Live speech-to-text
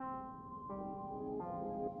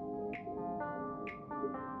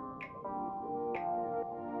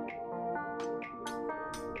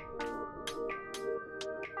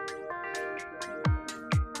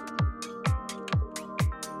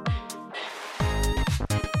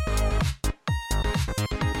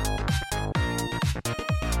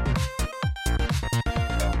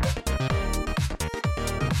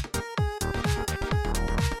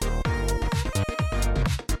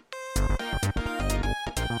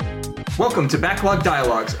Welcome to Backlog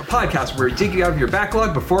Dialogues, a podcast where we dig you out of your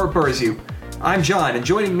backlog before it bores you. I'm John, and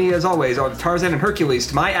joining me as always are Tarzan and Hercules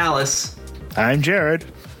to my Alice. I'm Jared.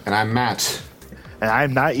 And I'm Matt. And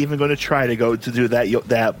I'm not even going to try to go to do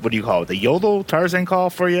that, what do you call it, the Yodel Tarzan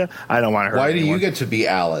call for you? I don't want to hurt Why anyone. do you get to be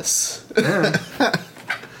Alice?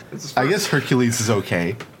 I guess Hercules is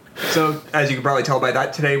okay. So, as you can probably tell by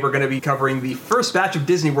that, today we're going to be covering the first batch of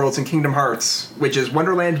Disney Worlds in Kingdom Hearts, which is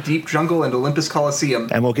Wonderland, Deep Jungle, and Olympus Coliseum.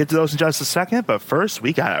 And we'll get to those in just a second, but first,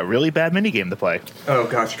 we got a really bad minigame to play. Oh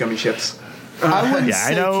gosh, gummy ships. I wouldn't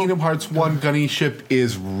say Kingdom Hearts 1 Gunny Ship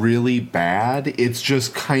is really bad. It's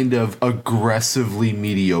just kind of aggressively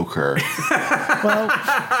mediocre. Well,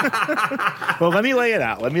 let me lay it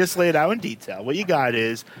out. Let me just lay it out in detail. What you got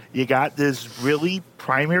is, you got this really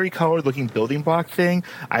primary colored looking building block thing.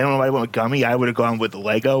 I don't know why I went with gummy. I would have gone with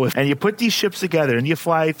Lego. And you put these ships together and you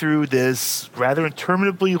fly through this rather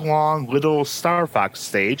interminably long little Star Fox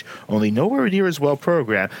stage, only nowhere near as well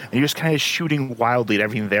programmed. And you're just kind of shooting wildly at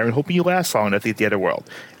everything there and hoping you last long enough to get the other world.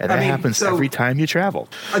 And that happens every time you travel.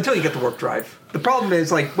 Until you get the warp drive. The problem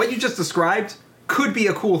is, like, what you just described could be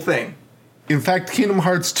a cool thing. In fact, Kingdom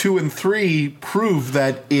Hearts 2 and 3 prove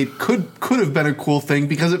that it could have been a cool thing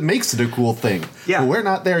because it makes it a cool thing. Yeah. But we're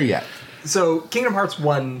not there yet. So, Kingdom Hearts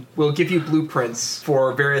 1 will give you blueprints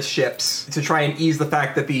for various ships to try and ease the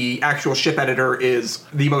fact that the actual ship editor is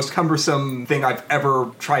the most cumbersome thing I've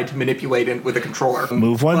ever tried to manipulate with a controller.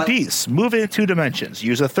 Move one piece. Move it in 2 dimensions.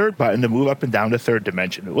 Use a third button to move up and down to third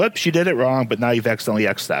dimension. Whoops, you did it wrong, but now you've accidentally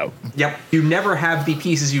X'd out. Yep. You never have the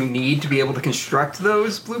pieces you need to be able to construct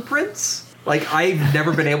those blueprints. Like, I've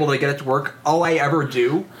never been able to get it to work. All I ever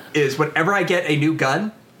do is whenever I get a new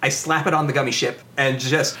gun, I slap it on the gummy ship and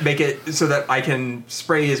just make it so that I can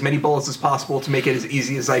spray as many bullets as possible to make it as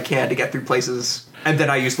easy as I can to get through places. And then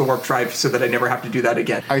I use the warp drive so that I never have to do that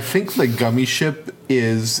again. I think the gummy ship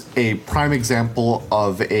is a prime example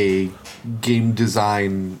of a game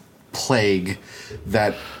design plague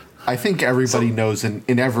that I think everybody knows in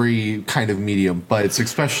every kind of medium, but it's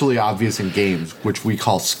especially obvious in games, which we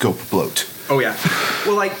call scope bloat. Oh, yeah.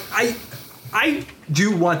 Well, like, I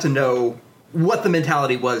do want to know what the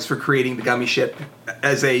mentality was for creating the gummy ship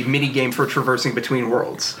as a mini game for traversing between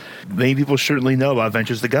worlds. Many people certainly know about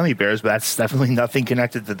Adventures of the Gummy Bears, but that's definitely nothing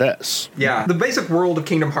connected to this. Yeah. The basic world of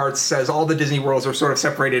Kingdom Hearts says all the Disney worlds are sort of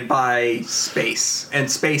separated by space. And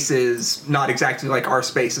space is not exactly like our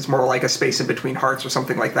space. It's more like a space in between hearts or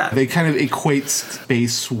something like that. They kind of equate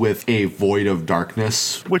space with a void of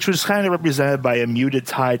darkness. Which was kind of represented by a muted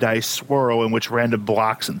tie-dye swirl in which random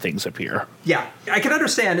blocks and things appear. Yeah. I can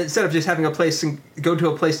understand, instead of just having a place and go to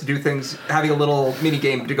a place to do things, having a little mini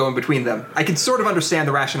game to go in between them. I can sort of understand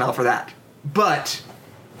the rationale for that. But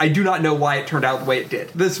I do not know why it turned out the way it did.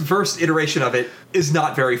 This first iteration of it is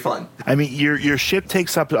not very fun. I mean, your ship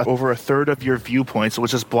takes up over a third of your viewpoints,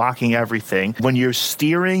 which is blocking everything. When you're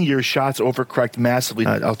steering, your shots overcorrect massively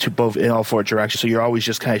to both in all 4 directions, so you're always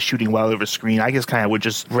just kind of shooting wild over screen. I just kind of would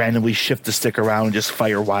just randomly shift the stick around and just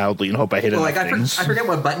fire wildly and hope I hit enough things. I forget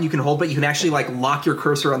what button you can hold, but you can actually like lock your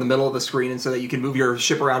cursor on the middle of the screen and so that you can move your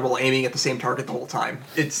ship around while aiming at the same target the whole time.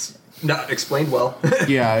 It's not explained well.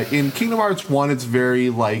 Yeah, in Kingdom Hearts 1, it's very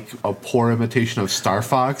like a poor imitation of Star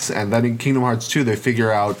Fox, and then in Kingdom Hearts 2, they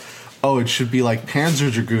figure out, oh, it should be like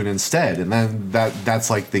Panzer Dragoon instead, and then that's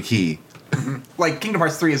like the key. Like, Kingdom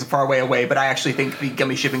Hearts 3 is a far way away, but I actually think the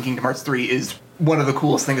gummy ship in Kingdom Hearts 3 is one of the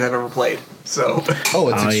coolest things I've ever played. So, oh,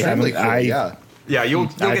 it's extremely cool. Yeah, you'll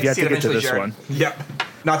get to see it eventually, Jared. One. Yep.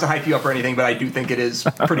 Not to hype you up or anything, but I do think it is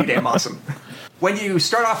pretty damn awesome. When you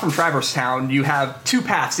start off from Traverse Town, you have 2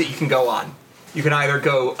 paths that you can go on. You can either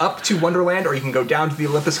go up to Wonderland or you can go down to the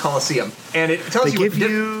Olympus Coliseum. And it tells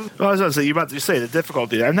you... Well, I was going to say, you're about to say the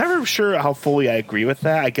difficulty. I'm never sure how fully I agree with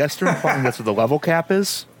that. I guess they're implying that's what the level cap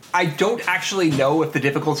is. I don't actually know if the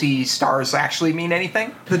difficulty stars actually mean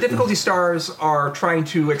anything. The difficulty stars are trying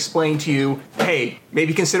to explain to you, hey,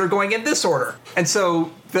 maybe consider going in this order. And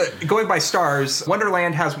so, going by stars,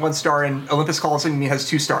 Wonderland has 1 star and Olympus Coliseum has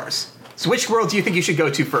 2 stars. So which world do you think you should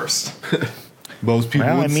go to first? Most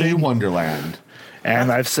people would say Wonderland.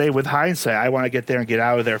 And I'd say with hindsight, I want to get there and get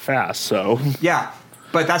out of there fast, so... Yeah,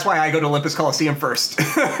 but that's why I go to Olympus Coliseum first. Of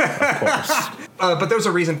course. But there's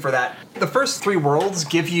a reason for that. The first 3 worlds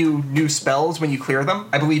give you new spells when you clear them.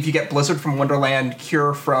 I believe you get Blizzard from Wonderland,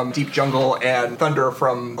 Cure from Deep Jungle, and Thunder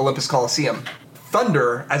from Olympus Coliseum.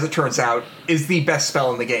 Thunder, as it turns out, is the best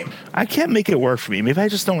spell in the game. I can't make it work for me. Maybe I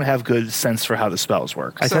just don't have good sense for how the spells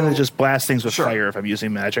work. I tend to just blast things with fire if I'm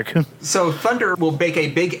using magic. So Thunder will make a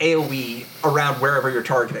big AoE around wherever you're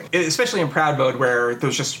targeting, especially in Proud Mode where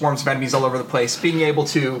there's just swarms of enemies all over the place. Being able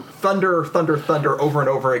to thunder over and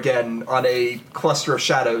over again on a cluster of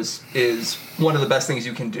shadows is one of the best things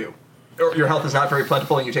you can do. Your health is not very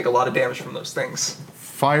plentiful and you take a lot of damage from those things.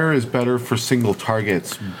 Fire is better for single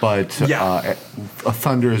targets, but a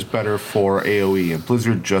thunder is better for AoE, and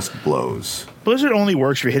Blizzard just blows. Blizzard only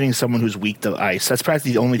works if you're hitting someone who's weak to ice. That's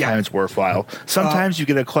practically the only time it's worthwhile. Sometimes you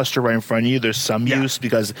get a cluster right in front of you. There's some use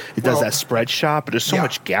because it does that spread shot, but there's so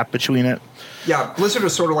much gap between it. Yeah, Blizzard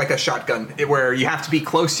is sort of like a shotgun, where you have to be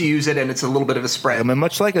close to use it, and it's a little bit of a spread. I mean,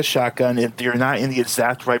 much like a shotgun, if you're not in the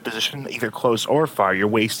exact right position, either close or far, you're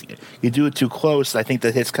wasting it. You do it too close, I think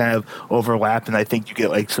the hits kind of overlap, and I think you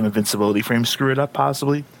get like some invincibility frames screw it up,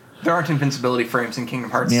 possibly. There aren't invincibility frames in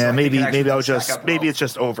Kingdom Hearts. Yeah, so maybe it's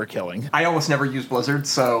just overkilling. I almost never use Blizzard,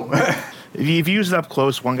 so if you use it up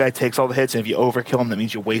close, one guy takes all the hits, and if you overkill him, that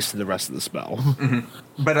means you wasted the rest of the spell.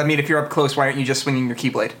 Mm-hmm. But I mean, if you're up close, why aren't you just swinging your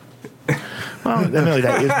Keyblade? Well,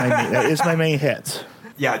 that is my main hit.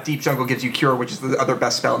 Yeah, Deep Jungle gives you Cure, which is the other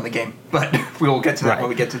best spell in the game. But we will get to that when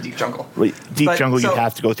we get to Deep Jungle. Jungle, you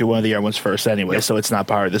have to go through one of the other ones first anyway, so it's not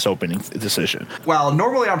part of this opening decision. Well,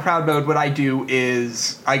 normally on Proud Mode, what I do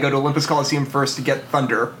is I go to Olympus Coliseum first to get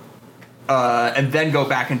Thunder, and then go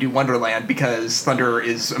back and do Wonderland, because Thunder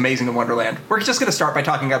is amazing in Wonderland. We're just going to start by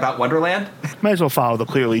talking about Wonderland. Might as well follow the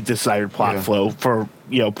clearly desired plot flow for,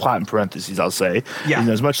 plot in parentheses, I'll say. Yeah.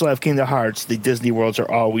 As much as I love Kingdom Hearts, the Disney worlds are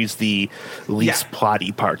always the least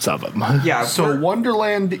plotty parts of them. Yeah. So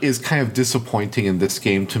Wonderland is kind of disappointing in this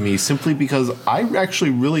game to me, simply because I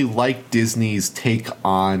actually really like Disney's take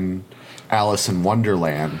on Alice in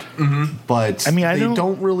Wonderland, but they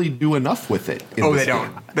don't really do enough with it. They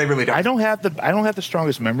don't. They really don't. I don't have the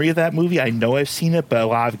strongest memory of that movie. I know I've seen it, but a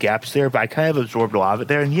lot of gaps there. But I kind of absorbed a lot of it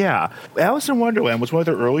there. And Alice in Wonderland was one of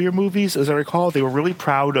their earlier movies, as I recall. They were really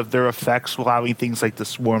proud of their effects, allowing things like the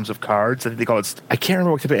swarms of cards. I think they call it. I can't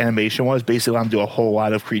remember what type of animation it was. Basically, allowing them to do a whole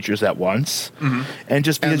lot of creatures at once. And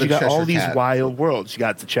just because you got all these wild worlds, you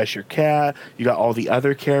got the Cheshire Cat, you got all the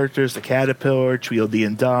other characters, the Caterpillar, Tweedledee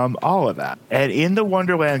and Dum, all of that. And in the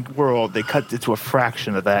Wonderland world, they cut it to a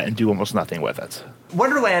fraction of that and do almost nothing with it.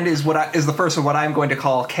 Wonderland is the first of what I'm going to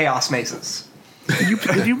call chaos mazes.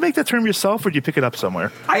 Did you make that term yourself, or did you pick it up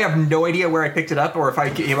somewhere? I have no idea where I picked it up or if I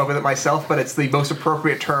came up with it myself, but it's the most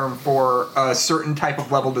appropriate term for a certain type of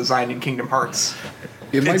level design in Kingdom Hearts.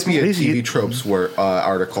 It might be a TV Tropes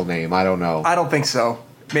article name. I don't know. I don't think so.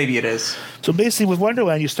 Maybe it is. So basically, with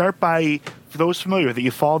Wonderland, you start by, for those familiar with it,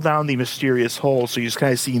 you fall down the mysterious hole, so you're just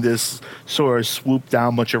kind of seeing this sort of swoop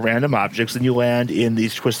down a bunch of random objects, and you land in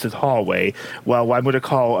these twisted hallway, while what I'm going to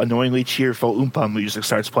call annoyingly cheerful Oompa music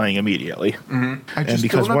starts playing immediately. And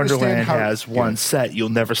because Wonderland has one set, you'll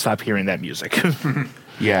never stop hearing that music.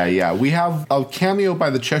 Yeah. We have a cameo by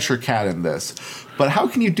the Cheshire Cat in this, but how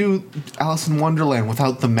can you do Alice in Wonderland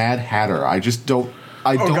without the Mad Hatter? I just don't.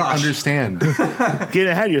 I don't understand. Get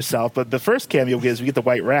ahead of yourself, but the first cameo is we get the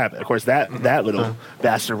White Rabbit. Of course, that little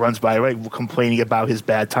bastard runs by complaining about his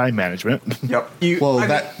bad time management. Yep.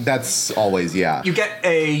 That's always, You get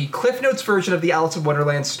a Cliff Notes version of the Alice in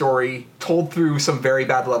Wonderland story told through some very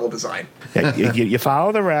bad level design. You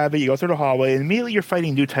follow the rabbit, you go through the hallway, and immediately you're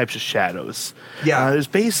fighting new types of shadows. Yeah.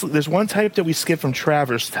 There's one type that we skip from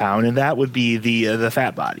Traverse Town, and that would be the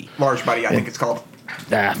fat body. Large body, I think it's called.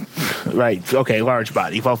 Right. Okay, large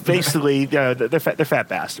body. Well, basically, they're fat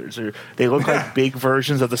bastards. They look like big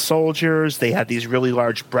versions of the soldiers. They have these really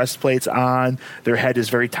large breastplates on. Their head is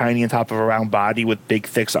very tiny on top of a round body with big,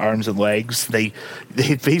 thick arms and legs. They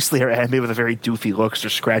basically are animated with a very doofy look. They're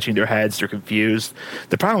scratching their heads. They're confused.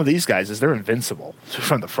 The problem with these guys is they're invincible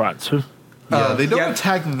from the front. They don't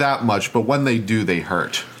attack that much, but when they do, they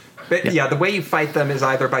hurt. But the way you fight them is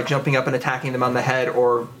either by jumping up and attacking them on the head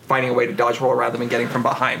or finding a way to dodge roll around them and getting from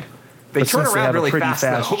behind. They turn around really fast,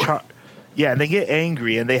 though. Yeah, and they get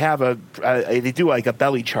angry, and they have they do like a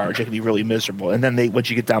belly charge. It can be really miserable. And then once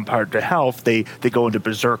you get down part to health, they go into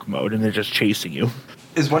berserk mode, and they're just chasing you.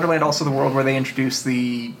 Is Wonderland also the world where they introduce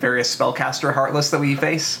the various spellcaster heartless that we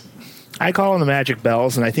face? I call them the magic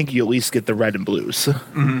bells, and I think you at least get the red and blues.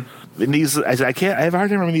 And these, I have a hard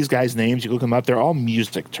time remembering these guys' names. You look them up; they're all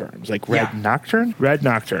music terms, like Red Nocturne, Red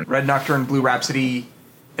Nocturne, Blue Rhapsody,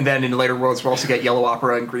 And then in later worlds, we'll also get Yellow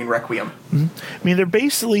Opera and Green Requiem. I mean, they're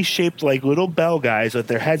basically shaped like little bell guys with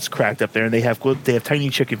their heads cracked up there, and they have tiny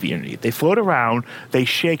chicken feet underneath. They float around, they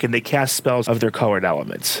shake, and they cast spells of their colored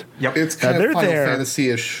elements. Yep. It's kind of Final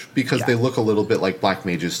Fantasy-ish because they look a little bit like black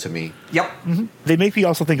mages to me. Yep. Mm-hmm. They make me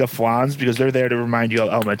also think of Flans because they're there to remind you how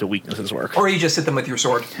elemental weaknesses work. Or you just hit them with your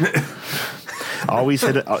sword. Always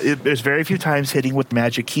hit it. There's very few times hitting with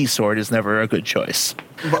magic key sword is never a good choice.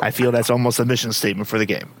 I feel that's almost a mission statement for the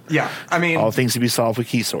game. Yeah, I mean... all things to be solved with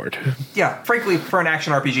key sword. Yeah, frankly, for an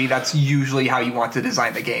action RPG, that's usually how you want to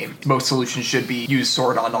design the game. Most solutions should be use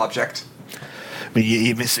sword on object. I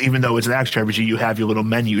mean, even though it's an action RPG, you have your little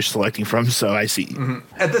menu you're selecting from, so I see. Mm-hmm.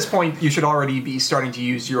 At this point, you should already be starting to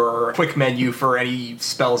use your quick menu for any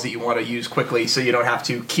spells that you want to use quickly, so you don't have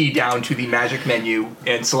to key down to the magic menu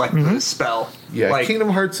and select the spell. Yeah, Kingdom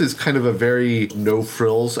Hearts is kind of a very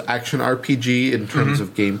no-frills action RPG in terms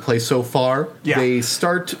of gameplay so far. Yeah. They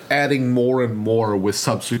start adding more and more with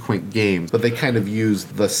subsequent games, but they kind of use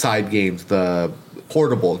the side games, the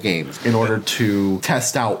portable games, in order to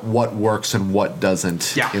test out what works and what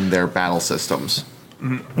doesn't in their battle systems.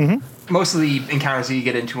 Most of the encounters that you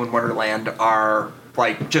get into in Wonderland are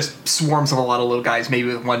like just swarms of a lot of little guys, maybe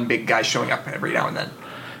with one big guy showing up every now and then.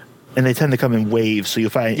 And they tend to come in waves, so you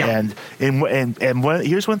find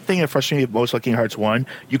here's one thing that frustrates me most about Kingdom Hearts 1: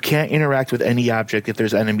 you can't interact with any object if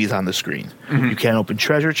there's enemies on the screen. You can't open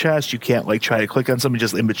treasure chests. You can't try to click on something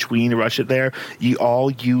just in between to rush it there.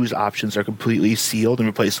 All use options are completely sealed and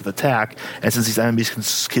replaced with attack. And since these enemies can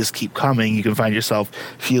just keep coming, you can find yourself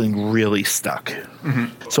feeling really stuck.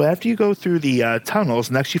 So after you go through the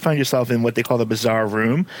tunnels, next you find yourself in what they call the Bizarre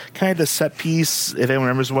Room, kind of the set piece. If anyone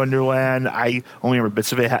remembers Wonderland, I only remember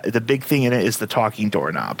bits of it. The big thing in it is the talking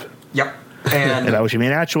doorknob. Yep. And that was an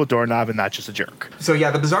actual doorknob and not just a jerk. So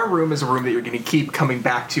yeah, the Bizarre Room is a room that you're going to keep coming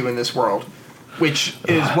back to in this world, which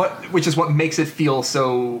is what makes it feel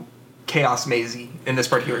so chaos mazy in this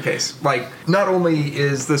particular case. Like, not only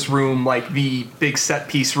is this room like the big set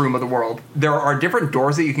piece room of the world, there are different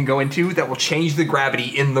doors that you can go into that will change the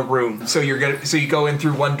gravity in the room. So you go in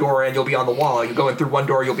through one door and you'll be on the wall. You go in through one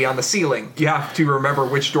door, you'll be on the ceiling. You have to remember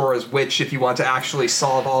which door is which if you want to actually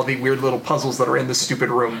solve all the weird little puzzles that are in this stupid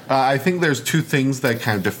room. I think there's two things that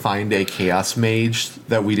kind of defined a chaos mage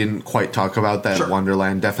that we didn't quite talk about that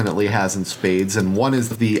Wonderland definitely has in spades. And one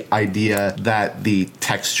is the idea that the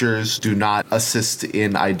textures do not assist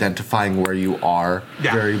in identifying where you are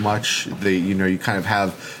very much. You kind of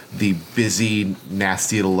have the busy,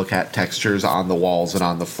 nasty to look at textures on the walls and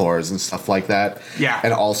on the floors and stuff like that. Yeah.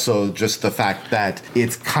 And also just the fact that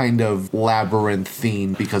it's kind of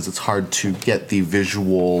labyrinthine because it's hard to get the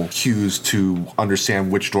visual cues to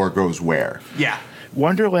understand which door goes where. Yeah.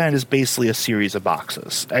 Wonderland is basically a series of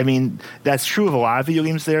boxes. I mean, that's true of a lot of video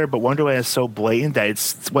games there, but Wonderland is so blatant that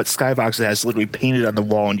it's what Skybox has literally painted on the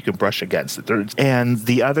wall and you can brush against it. And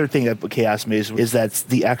the other thing that Chaos Maze is that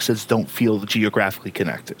the exits don't feel geographically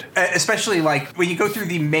connected. Especially like when you go through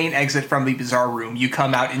the main exit from the Bizarre Room, you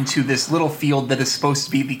come out into this little field that is supposed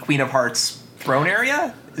to be the Queen of Hearts throne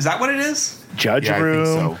area. Is that what it is? Judge room,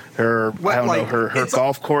 so. her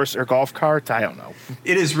golf course, or golf cart, I don't know.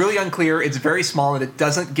 It is really unclear. It's very small, and it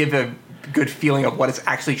doesn't give a good feeling of what it's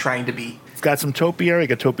actually trying to be. It's got some topiary, you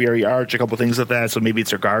got topiary arch, a couple things like that, so maybe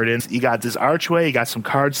it's her garden. You got this archway, you got some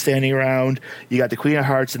cards standing around, you got the Queen of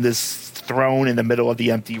Hearts in this throne in the middle of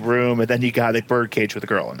the empty room, and then you got a birdcage with a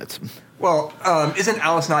girl in it. Well, isn't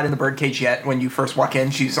Alice not in the birdcage yet when you first walk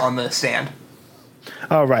in? She's on the stand.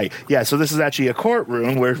 Oh, right. Yeah, so this is actually a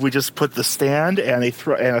courtroom where we just put the stand and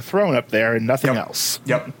a throne up there and nothing else.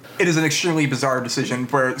 Yep. It is an extremely bizarre decision.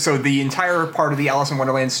 So the entire part of the Alice in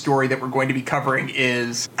Wonderland story that we're going to be covering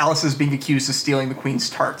is Alice is being accused of stealing the Queen's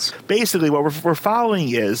tarts. Basically, what we're following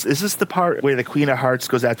is this the part where the Queen of Hearts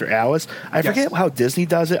goes after Alice? I forget how Disney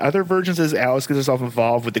does it. Other versions is Alice gets herself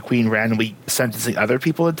involved with the Queen randomly sentencing other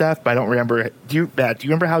people to death, but I don't remember. Do you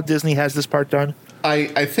remember how Disney has this part done?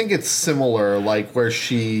 I think it's similar, like where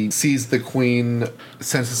she sees the queen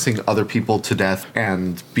sentencing other people to death,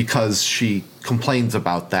 and because she complains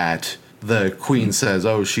about that, the queen says,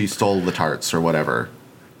 oh, she stole the tarts or whatever.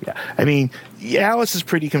 Yeah, I mean, Alice is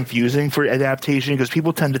pretty confusing for adaptation because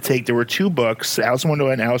people tend to there were two books, Alice in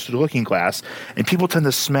Wonderland and Alice Through the Looking Glass, and people tend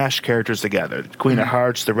to smash characters together. The Queen of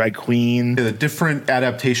Hearts, the Red Queen. The different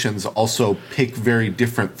adaptations also pick very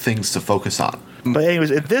different things to focus on. But anyways,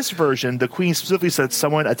 in this version, the queen specifically said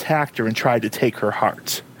someone attacked her and tried to take her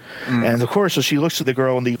heart. And of course, so she looks at the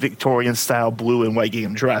girl in the Victorian-style blue and white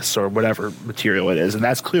gingham dress or whatever material it is, and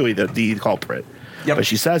that's clearly the culprit. Yep. But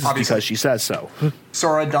she says it's because she says so.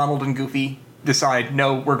 Sora, Donald, and Goofy decide,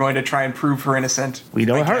 no, we're going to try and prove her innocent. We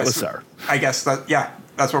know what Heartless are. I guess that, yeah.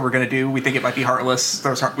 That's what we're going to do. We think it might be Heartless.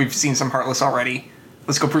 We've seen some Heartless already.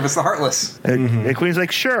 Let's go prove it's the Heartless. And Queen's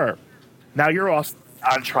like, sure. Now you're all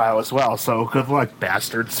on trial as well, so good luck,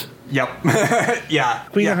 bastards. Yep. Yeah.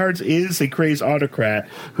 Queen of Hearts is a crazed autocrat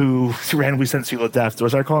who randomly sentenced people to death. So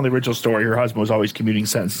as I recall in the original story, her husband was always commuting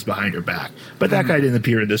sentences behind her back. But that guy didn't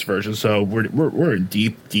appear in this version, so we're in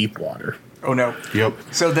deep, deep water. Oh, no. Yep.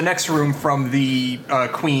 So the next room from the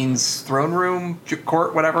Queen's throne room,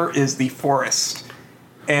 court, whatever, is the forest.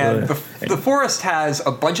 And the forest has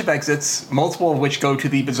a bunch of exits, multiple of which go to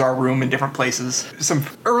the bizarre room in different places. Some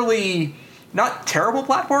early, not terrible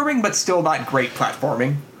platforming, but still not great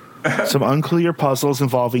platforming. Some unclear puzzles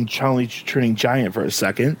involving Charlie turning giant for a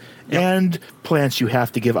second, and plants you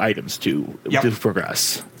have to give items to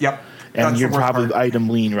progress. Yep. And That's you're probably part. item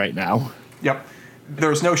lean right now. Yep.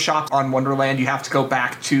 There's no shop on Wonderland. You have to go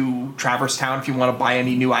back to Traverse Town if you want to buy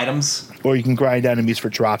any new items. Or you can grind enemies for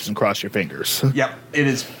drops and cross your fingers. Yep. It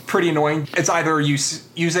is pretty annoying. It's either you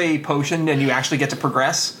use a potion and you actually get to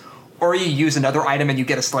progress, or you use another item and you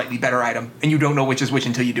get a slightly better item, and you don't know which is which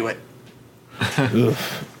until you do it.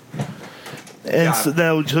 And so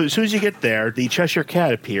as soon as you get there, the Cheshire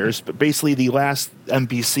Cat appears, but basically the last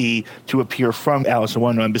NPC to appear from Alice in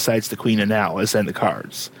Wonderland besides the Queen and Alice and the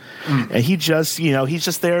cards. And he's just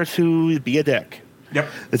there to be a dick. Yep.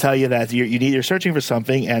 To tell you that you're searching for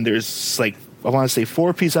something, and there's I want to say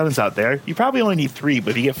 4 piece ovens out there. You probably only need 3,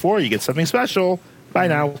 but if you get 4, you get something special. Bye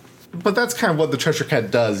now. But that's kind of what the Cheshire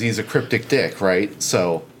Cat does. He's a cryptic dick, right?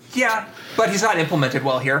 So Yeah, but he's not implemented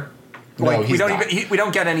well here. No, he's not. We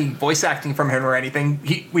don't get any voice acting from him or anything.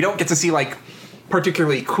 We don't get to see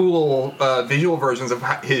particularly cool visual versions of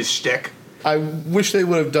his shtick. I wish they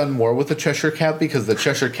would have done more with the Cheshire Cat, because the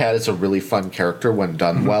Cheshire Cat is a really fun character when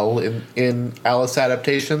done well in Alice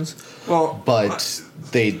adaptations. But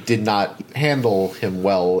they did not handle him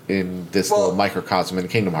well in this little microcosm in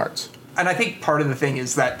Kingdom Hearts. And I think part of the thing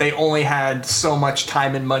is that they only had so much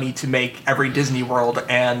time and money to make every Disney World,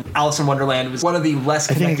 and Alice in Wonderland was one of the less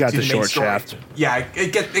connected to the main story. Shaft. Yeah,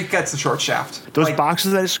 it gets the short shaft. Those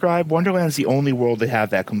boxes I described, Wonderland's the only world that have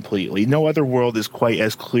that completely. No other world is quite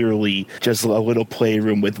as clearly just a little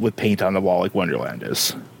playroom with paint on the wall like Wonderland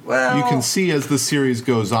is. Well, You can see as the series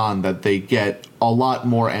goes on that they get a lot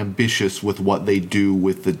more ambitious with what they do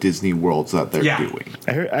with the Disney worlds that they're doing.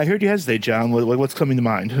 I heard you hesitate, John. What's coming to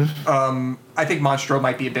mind? I think Monstro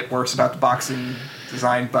might be a bit worse about the boxing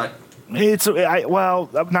design, but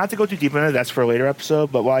not to go too deep into it, that's for a later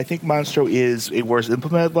episode, but while I think Monstro is a worse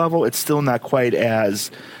implemented level, it's still not quite as...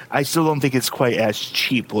 I still don't think it's quite as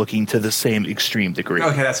cheap looking to the same extreme degree.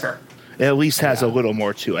 Okay, that's fair. It at least has a little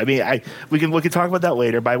more to it. I mean, we can talk about that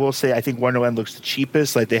later, but I will say I think Wonderland looks the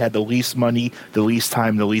cheapest. Like, they had the least money, the least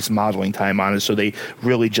time, the least modeling time on it, so they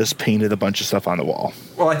really just painted a bunch of stuff on the wall.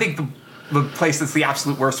 Well, I think the place that's the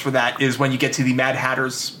absolute worst for that is when you get to the Mad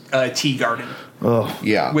Hatter's tea garden. Oh,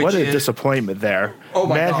 yeah. What a disappointment there. Oh,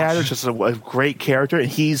 my Mad gosh. Hatter's just a great character, and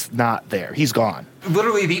he's not there. He's gone.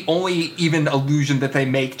 Literally, the only even allusion that they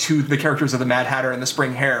make to the characters of the Mad Hatter and the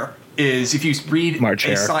Spring Hare is if you read March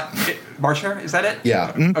Hare. March Hare, is that it?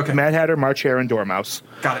 Yeah. Mm-hmm. Okay. Mad Hatter, March Hare, and Dormouse.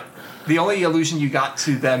 Got it. The only allusion you got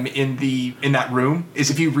to them in that room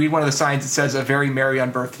is if you read one of the signs that says "A Very Merry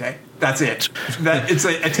on Birthday." That's it. That it's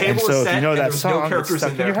a table And so is if set. you know and that there's song, no it's characters stuck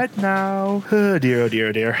in in there. your head now. Oh dear, oh dear,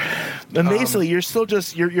 oh dear. And basically, you're still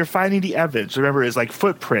just you're finding the evidence. Remember, it's like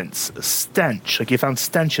footprints, stench. Like you found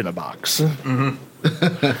stench in a box.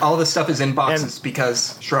 All this stuff is in boxes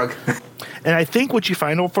because shrug. And I think what you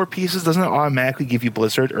find all 4 pieces doesn't automatically give you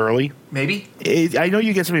Blizzard early. Maybe. I know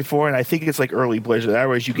you get some before, and I think it's like early Blizzard.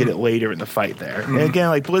 Otherwise, you get it later in the fight there. And again,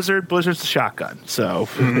 like Blizzard's the shotgun, so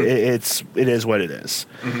it is what it is.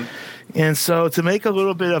 And so to make a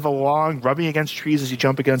little bit of a long rubbing against trees as you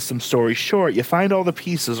jump against them story short, you find all the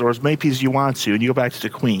pieces, or as many pieces you want to, and you go back to the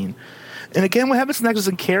Queen. And again, what happens next is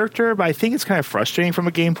in character, but I think it's kind of frustrating from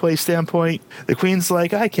a gameplay standpoint. The Queen's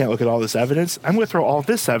like, I can't look at all this evidence. I'm going to throw all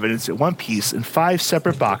this evidence in one piece in 5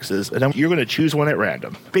 separate boxes, and then you're going to choose one at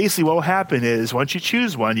random. Basically, what will happen is once you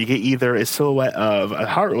choose one, you get either a silhouette of a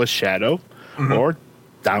Heartless Shadow or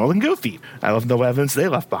Donald and Goofy. I love no evidence they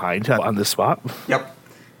left behind on this spot. Yep.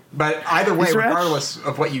 But either way, Is there regardless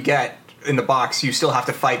of what you get in the box, you still have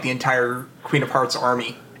to fight the entire Queen of Hearts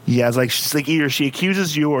army. Yeah, it's like she's like either she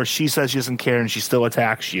accuses you or she says she doesn't care and she still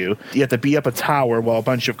attacks you. You have to be up a tower while a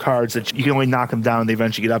bunch of cards that you can only knock them down and they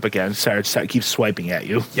eventually get up again keep swiping at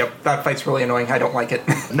you. Yep, that fight's really annoying. I don't like it.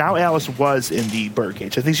 Now Alice was in the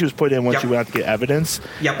birdcage. I think she was put in once you went out to get evidence.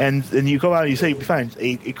 Yep. And then you go out and you say, fine,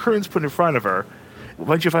 a curtain's put in front of her.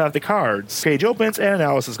 once you find out the cards, page opens and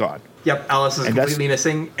Alice is gone. Yep, Alice is completely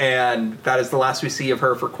missing, and that is the last we see of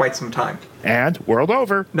her for quite some time. And world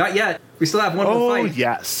over. Not yet. We still have one more fight. Oh,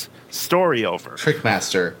 yes. Story over.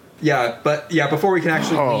 Trickmaster. Yeah, but before we can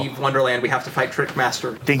actually leave Wonderland, we have to fight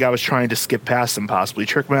Trickmaster. I think I was trying to skip past him possibly.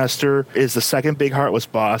 Trickmaster is the second big heartless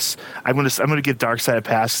boss. I'm gonna give Darkseid a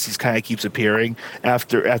pass because he kind of keeps appearing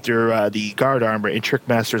after the guard armor, and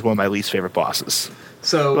Trickmaster is one of my least favorite bosses.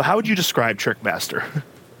 So how would you describe Trickmaster?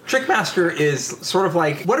 Trickmaster is sort of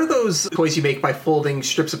like, what are those toys you make by folding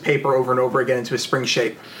strips of paper over and over again into a spring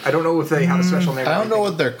shape? I don't know if they have a special name. I don't know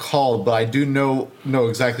what they're called, but I do know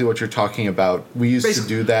exactly what you're talking about. We used to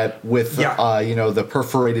do that with, the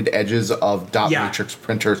perforated edges of dot matrix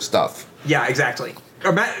printer stuff. Yeah, exactly.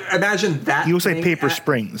 Imagine that. You would say paper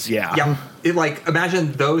springs, yeah. Yeah.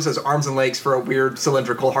 Imagine those as arms and legs for a weird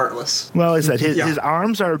cylindrical heartless. Well, is that his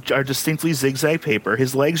arms are distinctly zigzag paper.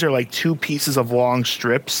 His legs are like two pieces of long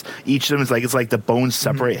strips. Each of them is it's like the bones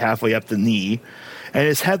separate halfway up the knee. And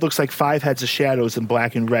his head looks like 5 heads of shadows in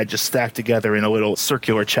black and red just stacked together in a little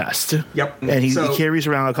circular chest. Yep. And he carries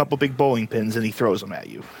around a couple big bowling pins and he throws them at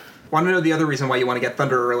you. Want to know the other reason why you want to get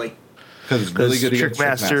Thunder early? Because it's really good against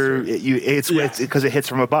Trickmaster, because it hits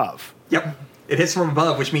from above. Yep. It hits from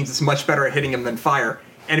above, which means it's much better at hitting him than fire.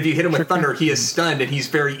 And if you hit him with Thunder, he is stunned, and he's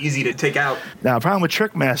very easy to take out. Now, the problem with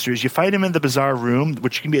Trickmaster is you fight him in the bizarre room,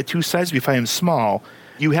 which can be at two sizes if you fight him small.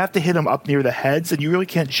 You have to hit him up near the heads, and you really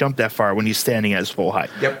can't jump that far when he's standing at his full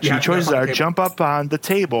height. Yep. So your choices are jump up on the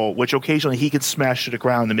table, which occasionally he can smash to the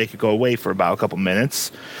ground and make it go away for about a couple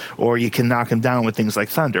minutes, or you can knock him down with things like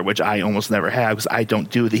Thunder, which I almost never have because I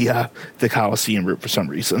don't do the Coliseum route for some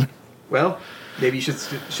reason. Well, maybe you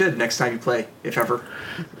should next time you play, if ever.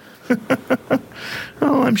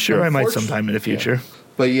 Oh, I'm sure I might sometime in the future. Yeah.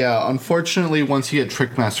 But yeah, unfortunately, once you get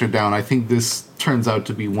Trickmaster down, I think this turns out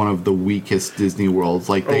to be one of the weakest Disney worlds.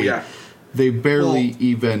 Like they barely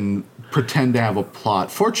even pretend to have a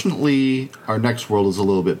plot. Fortunately, our next world is a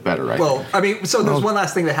little bit better. There's one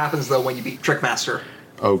last thing that happens though when you beat Trickmaster.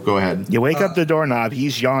 Oh, go ahead. You wake up the doorknob,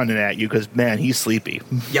 he's yawning at you because man, he's sleepy.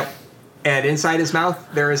 Yep. And inside his mouth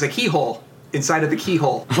there is a keyhole. Inside of the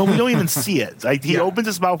keyhole. Well, we don't even see it. He opens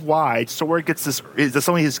his mouth wide, so where it gets there's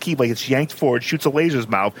only his key, it's yanked forward, shoots a laser's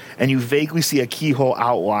mouth, and you vaguely see a keyhole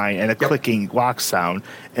outline and a clicking lock sound.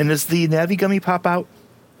 And does the Navi Gummy pop out?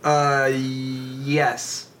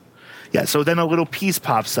 Yes. Yeah, so then a little piece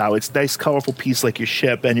pops out. It's a nice, colorful piece like your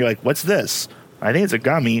ship, and you're like, what's this? I think it's a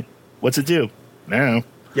gummy. What's it do? No.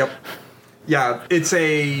 Yep. Yeah, it's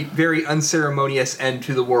a very unceremonious end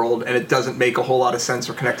to the world, and it doesn't make a whole lot of sense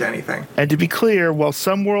or connect to anything. And to be clear, while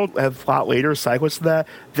some world have plot later, side quests to that,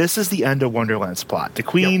 this is the end of Wonderland's plot. The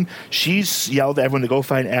Queen, she's yelled at everyone to go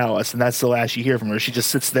find Alice, and that's the last you hear from her. She just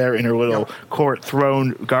sits there in her little court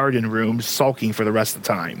throne garden room, sulking for the rest of the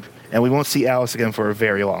time. And we won't see Alice again for a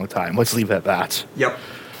very long time. Let's leave it at that. Yep.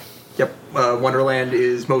 Wonderland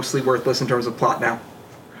is mostly worthless in terms of plot now.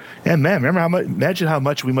 And man, imagine how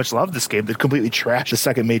much we love this game that completely trashed the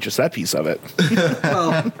second major set piece of it.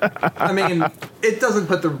 Well, I mean, it doesn't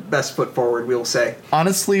put the best foot forward, we'll say.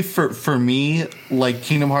 Honestly, for me, like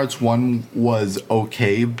Kingdom Hearts 1 was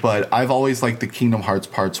okay, but I've always liked the Kingdom Hearts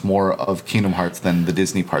parts more of Kingdom Hearts than the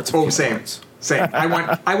Disney parts of Kingdom Hearts. Same.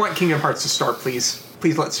 I want Kingdom Hearts to start, please.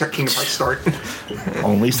 Please let Kingdom Hearts start.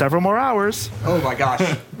 Only several more hours. Oh my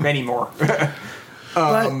gosh, many more.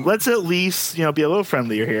 But let's at least, be a little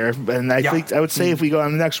friendlier here. And I think I would say if we go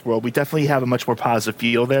on the next world, we definitely have a much more positive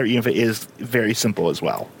feel there, even if it is very simple as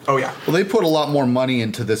well. Oh, yeah. Well, they put a lot more money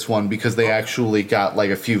into this one because they actually got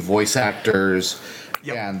a few voice actors.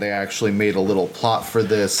 Yep. And they actually made a little plot for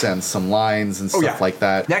this and some lines and stuff like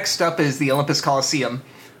that. Next up is the Olympus Coliseum,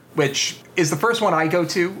 which is the first one I go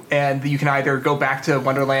to, and you can either go back to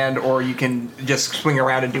Wonderland or you can just swing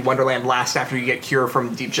around and do Wonderland last after you get Cure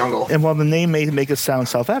from Deep Jungle. And while the name may make it sound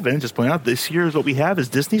self-evident, just point out this year is what we have is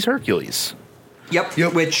Disney's Hercules.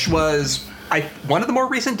 Yep. Which was one of the more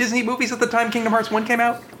recent Disney movies at the time Kingdom Hearts 1 came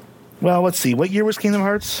out. Well, let's see. What year was Kingdom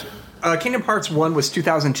Hearts? Kingdom Hearts 1 was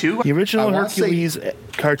 2002. The original Hercules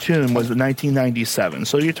cartoon was 1997.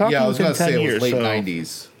 So you're talking within 10 years. It was late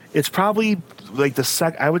 90s. It's probably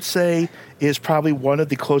I would say is probably one of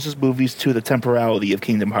the closest movies to the temporality of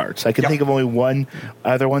Kingdom Hearts. I can think of only one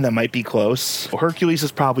other one that might be close. Hercules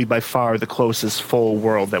is probably by far the closest full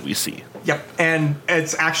world that we see. Yep, and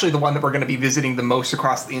it's actually the one that we're going to be visiting the most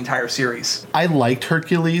across the entire series. I liked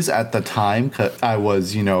Hercules at the time because I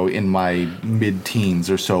was, in my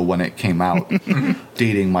mid-teens or so when it came out,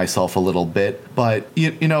 dating myself a little bit. But,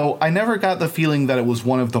 I never got the feeling that it was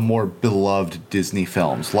one of the more beloved Disney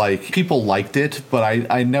films. Like, people liked it, but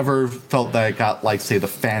I never felt that it got, like, say, the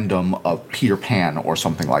fandom of Peter Pan or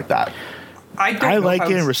something like that. I like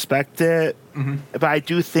it and respect it, but I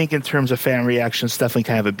do think in terms of fan reactions, it's definitely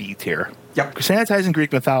kind of a B tier. Yep. Sanitizing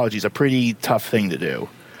Greek mythology is a pretty tough thing to do.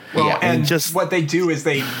 Well, Yeah. and just what they do is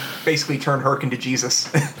they basically turn Herc into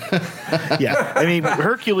Jesus. Yeah, I mean,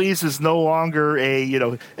 Hercules is no longer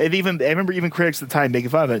and I remember even critics at the time making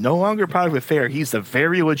fun of it. No longer part of the fair. He's the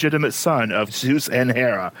very legitimate son of Zeus and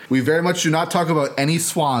Hera. We very much do not talk about any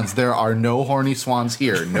swans. There are no horny swans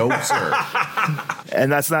here. No, sir.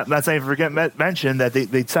 And that's not even forget mention that they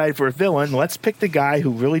decided for a villain. Let's pick the guy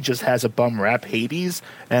who really just has a bum rap, Hades,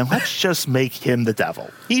 and let's just make him the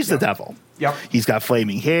devil. He's the devil. Yep. He's got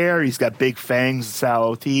flaming hair. He's got big fangs and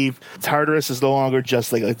sallow teeth. Tartarus is no longer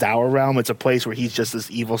just like a dour realm. It's a place where he's just this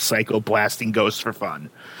evil psycho blasting ghosts for fun.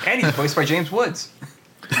 And he's voiced by James Woods.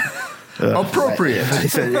 Appropriate. I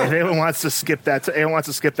said, if anyone wants to skip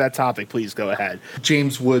that topic, please go ahead.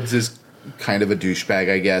 James Woods is kind of a douchebag,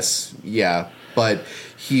 I guess. Yeah. But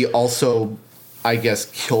he also, I guess,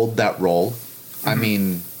 killed that role. I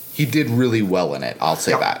mean, he did really well in it. I'll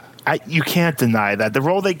say that. You can't deny that. The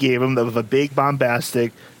role they gave him of a big,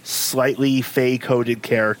 bombastic, slightly fey-coded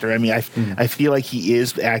character, I mean, I feel like he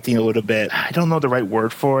is acting a little bit, I don't know the right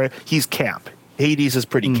word for it. He's camp. Hades is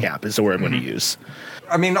pretty camp is the word I'm going to use.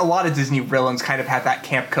 I mean, a lot of Disney villains kind of have that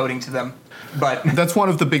camp coding to them. But that's one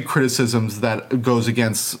of the big criticisms that goes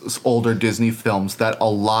against older Disney films, that a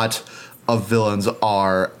lot of villains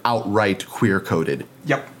are outright queer-coded.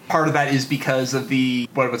 Yep. Part of that is because of the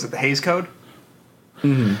Hays Code?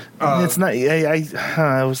 It's not.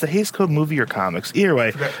 It was the Hays Code movie or comics. Either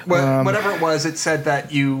way, whatever it was, it said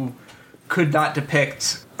that you could not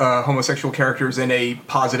depict homosexual characters in a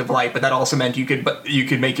positive light, but that also meant you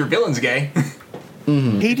could make your villains gay.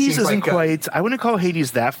 Hades isn't quite. I wouldn't call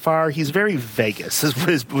Hades that far. He's very Vegas,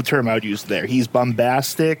 is the term I would use there. He's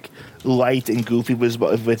bombastic, light, and goofy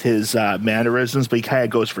with his mannerisms, but he kind of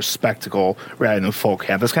goes for spectacle rather than folk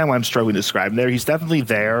camp. That's kind of why I'm struggling to describe him there. He's definitely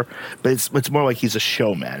there, but it's more like he's a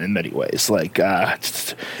showman in many ways. Like,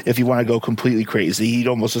 if you want to go completely crazy, he'd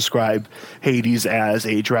almost describe Hades as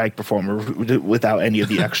a drag performer without any of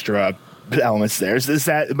the extra elements there.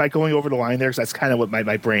 Am I going over the line there? Because that's kind of what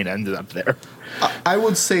my brain ended up there. I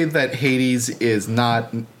would say that Hades is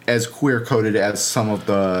not as queer-coded as some of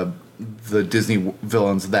the Disney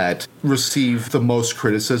villains that receive the most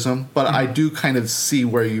criticism, but I do kind of see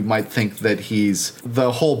where you might think that he's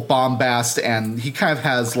the whole bombast, and he kind of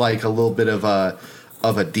has like a little bit of a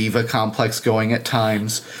diva complex going at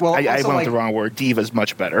times. Well, I went with the wrong word. Diva's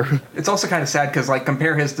much better. It's also kind of sad because, like,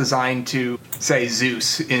 compare his design to, say,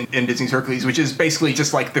 Zeus in Disney's Hercules, which is basically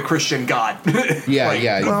just like the Christian god. Yeah,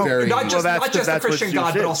 very. Not just the Christian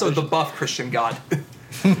god, but also the buff Christian god.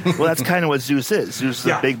 Well, that's kind of what Zeus is. Zeus is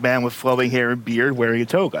a big man with flowing hair and beard wearing a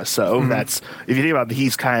toga. So that's, if you think about it,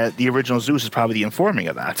 he's kind of, the original Zeus is probably the informing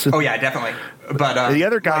of that. Oh, yeah, definitely. But the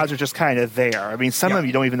other gods are just kind of there. I mean, some of them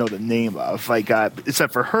you don't even know the name of, like,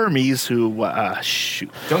 except for Hermes, who,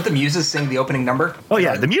 shoot. Don't the Muses sing the opening number? Oh,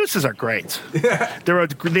 yeah, the Muses are great.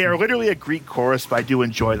 They are literally a Greek chorus, but I do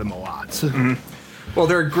enjoy them a lot. Mm-hmm. Well,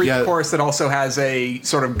 they're a Greek chorus that also has a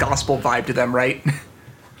sort of gospel vibe to them, right?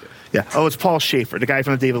 Yeah. Oh, it's Paul Schaefer, the guy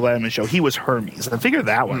from the David Letterman show. He was Hermes. I figured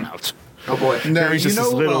that one out. Oh boy. No, Hermes is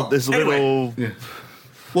this little. Yeah.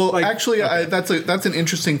 Well, Like, actually, that's an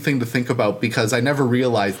interesting thing to think about because I never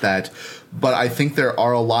realized that, but I think there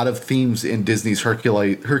are a lot of themes in Disney's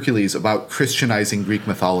Hercules about Christianizing Greek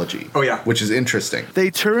mythology. Oh, yeah. Which is interesting. They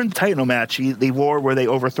turned Titanomachi, the war where they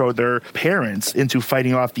overthrow their parents, into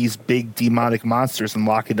fighting off these big demonic monsters and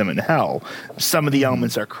locking them in hell. Some of the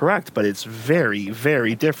elements are correct, but it's very,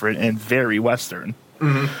 very different and very Western.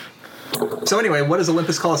 Mm-hmm. So anyway, what is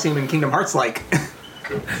Olympus Coliseum in Kingdom Hearts like?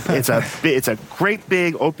 It's a great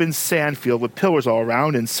big open sand field with pillars all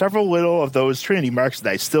around and several little of those Trinity marks that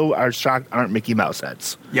I still are shocked aren't Mickey Mouse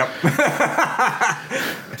heads. Yep.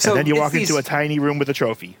 And then you walk into a tiny room with a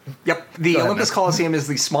trophy. Yep. The Olympus Coliseum is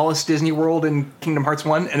the smallest Disney World in Kingdom Hearts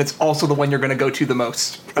 1, and it's also the one you're going to go to the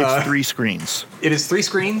most. It's 3 screens. It is 3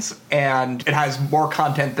 screens, and it has more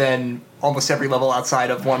content than almost every level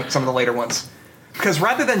outside of some of the later ones. Because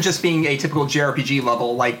rather than just being a typical JRPG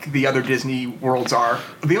level like the other Disney worlds are,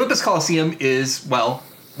 the Olympus Coliseum is, well,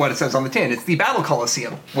 what it says on the tin. It's the Battle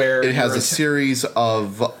Coliseum, where it has a series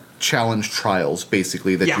of challenge trials,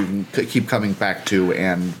 basically, that you can keep coming back to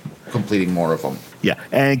and completing more of them. Yeah,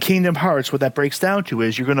 and Kingdom Hearts, what that breaks down to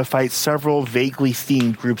is you're going to fight several vaguely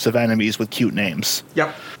themed groups of enemies with cute names.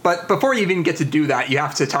 Yep. But before you even get to do that, you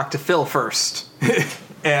have to talk to Phil first.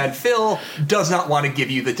 And Phil does not want to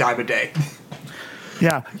give you the time of day.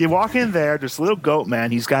 Yeah, you walk in there, there's a little goat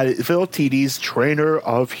man. He's got Phil Tedi's trainer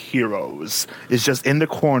of heroes is just in the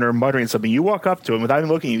corner muttering something. You walk up to him without even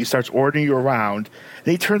looking at you. He starts ordering you around.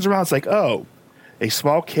 And he turns around. It's like, oh, a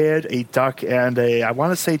small kid, a duck, and I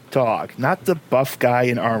want to say dog. Not the buff guy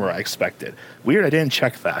in armor I expected. Weird, I didn't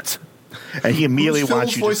check that. And he immediately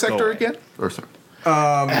wants you to voice go actor away. again? Or sorry.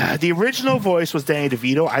 The original voice was Danny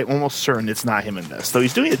DeVito. I'm almost certain it's not him in this, though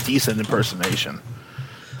he's doing a decent impersonation.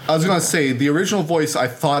 I was going to say, the original voice, I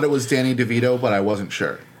thought it was Danny DeVito, but I wasn't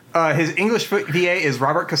sure. His English VA is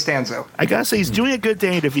Robert Costanzo. I gotta say, he's doing a good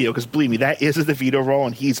Danny DeVito, because believe me, that is a DeVito role,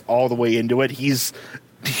 and he's all the way into it. He's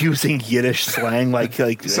using Yiddish slang like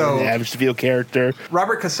So- an average DeVito character.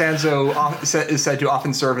 Robert Costanzo is said to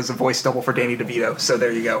often serve as a voice double for Danny DeVito, so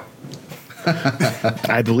there you go.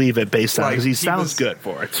 I believe it based on because he he sounds was- good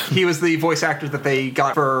for it. He was the voice actor that they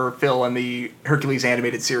got for Phil in the Hercules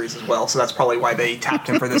animated series as well, so that's probably why they tapped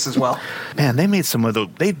him for this as well. Man, they made some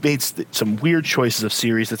some weird choices of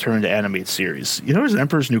series that turned into animated series. You know, there's an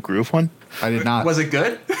Emperor's New Groove one. I did not. Was it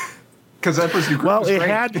good? Because Emperor's New Groove Well, was it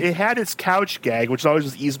great. had its couch gag, which always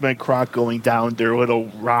was Eastman and Kronk going down their little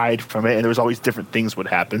ride from it, and there was always different things would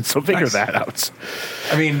happen. So figure Nice. that out.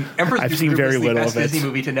 I mean, Emperor's I've New seen Groove very was the little best of it. Disney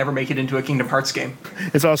movie to never make it into a Kingdom Hearts game.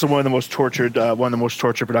 It's also one of the most tortured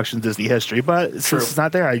productions in Disney history. But since True. it's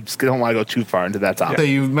not there, I just don't want to go too far into that topic. So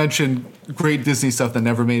you mentioned great Disney stuff that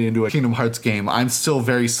never made it into a Kingdom Hearts game. I'm still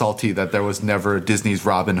very salty that there was never Disney's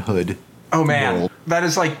Robin Hood. Oh man, World. that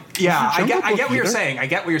is like, yeah, I Jungle get what Book you're either? saying. I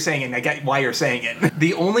get what you're saying, and I get why you're saying it.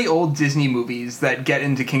 The only old Disney movies that get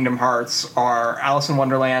into Kingdom Hearts are Alice in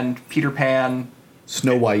Wonderland, Peter Pan,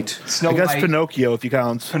 Snow White. Snow I guess White, Pinocchio, if you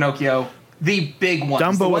count. Pinocchio. The big ones.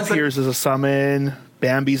 the Dumbo ones that- appears as a summon.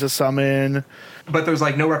 Bambi's a summon. but there's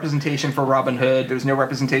like no representation for Robin Hood. There's no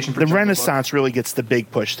representation for The Jungle Book. Renaissance really gets the big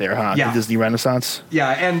push there, huh? Yeah. The Disney Renaissance. Yeah,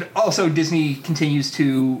 and also Disney continues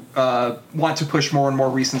to want to push more and more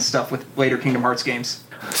recent stuff with later Kingdom Hearts games.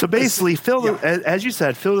 So basically, Phil, Yeah. as you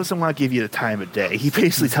said, Phil doesn't want to give you the time of day. He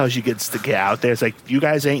basically tells you gets to get out there. It's like, you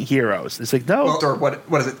guys ain't heroes. It's like, no. Or what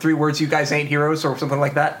is it? 3 words, you guys ain't heroes, or something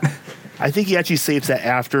like that. I think he actually saves that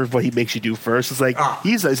after what he makes you do first. It's like,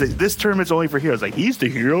 he's like, this tournament's only for heroes. Like, he's the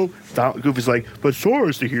hero. Goofy's like, but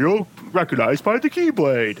Sora's the hero, recognized by the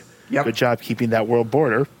Keyblade. Yep. Good job keeping that world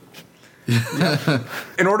border.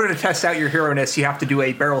 In order to test out your hero-ness, you have to do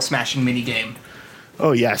a barrel smashing mini game.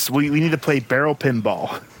 Oh, yes. We need to play barrel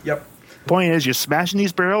pinball. Yep. Point is, you're smashing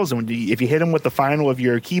these barrels, and if you hit them with the final of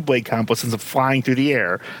your Keyblade combo, since it's flying through the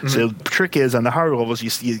air. So the trick is, on the harder levels,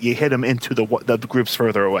 you hit them into the groups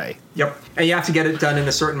further away. Yep. And you have to get it done in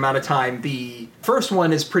a certain amount of time. The first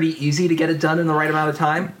one is pretty easy to get it done in the right amount of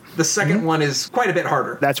time. The second one is quite a bit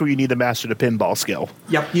harder. That's where you need to master the pinball skill.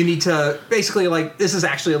 Yep. You need to basically, like, this is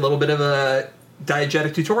actually a little bit of a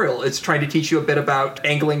diegetic tutorial. It's trying to teach you a bit about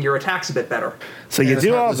angling your attacks a bit better. So you And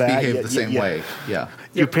do all Heartless that. behave the same way. Yeah.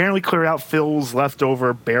 You apparently clear out Phil's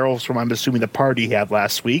leftover barrels from, I'm assuming, the party he had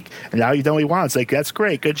last week. And now you done what he wants. Like, that's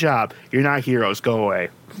great. Good job. You're not heroes. Go away.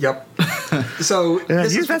 Yep. So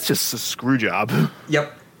That's just a screw job.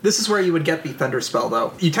 Yep. This is where you would get the Thunder Spell,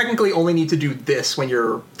 though. You technically only need to do this when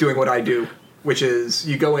you're doing what I do, which is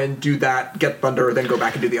you go in, do that, get Thunder, then go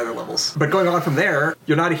back and do the other levels. But going on from there,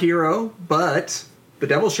 you're not a hero, but the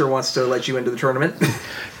devil sure wants to let you into the tournament.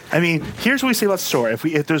 I mean, here's what we say about Sora.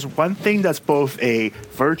 If there's one thing that's both a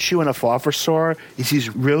virtue and a flaw for Sora, is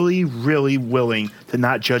he's really, really willing to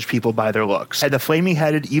not judge people by their looks. And the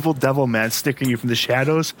flaming-headed evil devil man snickering you from the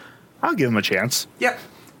shadows, I'll give him a chance. Yep.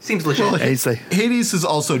 Seems legit. Well, And he's like, Hades is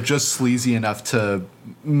also just sleazy enough to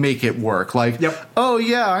make it work. Like, Yep. oh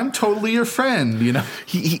yeah, I'm totally your friend. You know,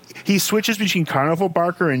 he switches between carnival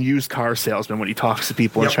barker and used car salesman when he talks to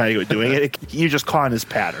people and Yep. trying to go doing it. You're just caught in his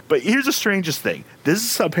pattern. But here's the strangest thing. This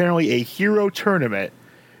is apparently a hero tournament.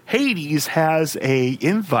 Hades has a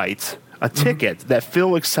ticket that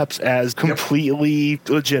Phil accepts as completely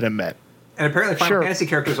legitimate. And apparently Final Sure. Fantasy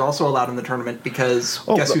characters are also allowed in the tournament because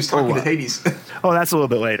guess who's talking to Hades? Oh, that's a little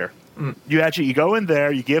bit later. You go in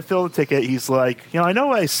there, you give Phil the ticket. He's like, I know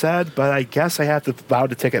what I said, but I guess I have to bow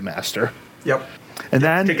to Ticketmaster. Yep. And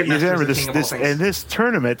then you Ticketmaster's remember the king of all things. in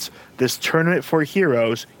this tournament for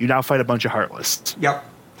heroes, you now fight a bunch of Heartless. Yep.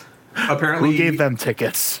 Apparently, Who gave them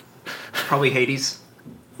tickets? Probably Hades.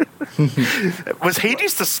 Was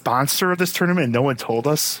Hades the sponsor of this tournament and no one told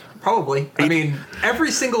us? Probably. I mean,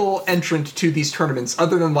 every single entrant to these tournaments,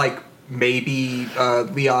 other than like maybe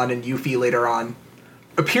Leon and Yuffie later on,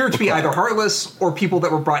 appeared to be either Heartless or people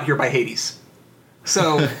that were brought here by Hades.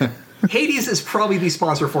 So Hades is probably the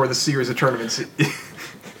sponsor for this series of tournaments.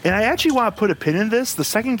 And I actually want to put a pin in this. The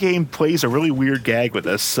second game plays a really weird gag with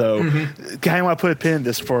us, so I want to put a pin in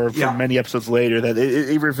this for many episodes later, that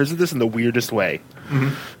it revisits this in the weirdest way.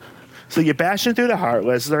 So you bash into the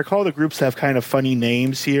Heartless. As I recall, the groups have kind of funny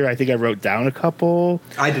names here. I think I wrote down a couple.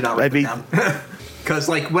 I did not write them down. Because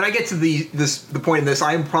when I get to the point in this,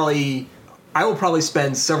 I will probably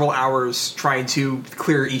spend several hours trying to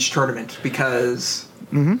clear each tournament, because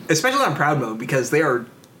especially on Proud Mode, because they are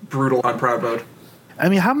brutal on Proud Mode. I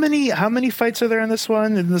mean, how many fights are there in this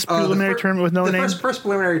one, in this preliminary tournament with no name? The first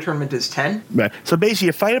preliminary tournament is 10. Right. So basically,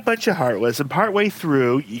 you fight a bunch of Heartless, and partway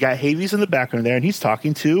through, you got Hades in the background there, and he's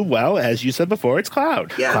talking to, well, as you said before, it's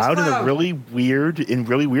Cloud. Yeah, Cloud it's Cloud. in a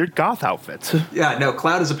really weird goth outfit. Yeah, no,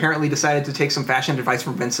 Cloud has apparently decided to take some fashion advice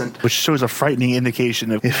from Vincent. Which shows a frightening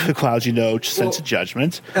indication of Cloud's, sense of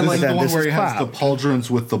judgment. And this is the one where he Cloud. has the pauldrons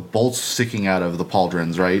with the bolts sticking out of the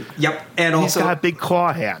pauldrons, right? Yep, and He's also got a big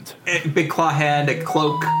claw hand. a big claw hand, a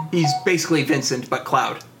cloak. He's basically Vincent, but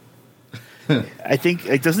Cloud. I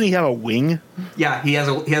think, doesn't he have a wing? Yeah, he has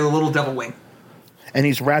a little devil wing. And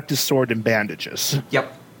he's wrapped his sword in bandages.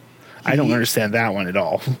 Yep. I don't understand that one at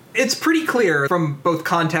all. It's pretty clear from both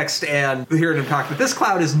context and hearing him talk that this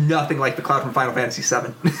Cloud is nothing like the Cloud from Final Fantasy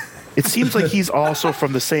VII. It seems like he's also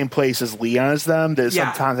from the same place as Leon as them. There's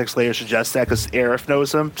some context later suggests that, because Aerith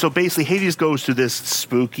knows him. So basically, Hades goes to this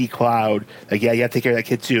spooky Cloud. Like, yeah, you got to take care of that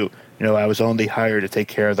kid too. I was only hired to take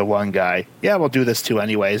care of the one guy. Yeah, we'll do this too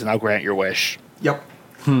anyways, and I'll grant your wish. Yep.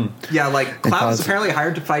 Yeah, like, Cloud is apparently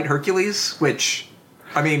hired to fight Hercules, which,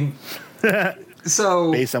 I mean,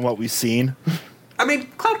 so... Based on what we've seen. I mean,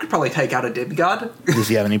 Cloud could probably take out a demigod. Does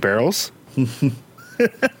he have any barrels?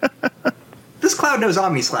 This Cloud knows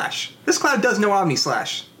Omni Slash. This Cloud does know Omni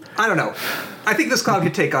Slash. I don't know. I think this Cloud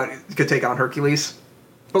could take on Hercules,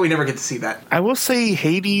 but we never get to see that. I will say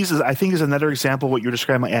Hades is another example of what you're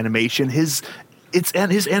describing my animation. His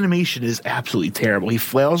animation is absolutely terrible. He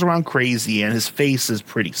flails around crazy, and his face is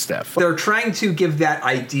pretty stiff. They're trying to give that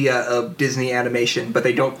idea of Disney animation, but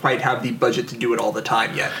they don't quite have the budget to do it all the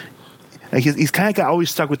time yet. Like he's kind of always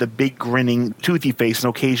stuck with a big grinning, toothy face, and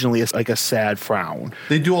occasionally it's like a sad frown.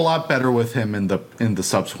 They do a lot better with him in the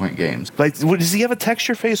subsequent games. Like, does he have a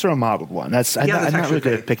textured face or a modeled one? I'm not really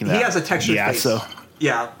good at picking that. He has a textured face.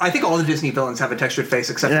 Yeah, I think all the Disney villains have a textured face,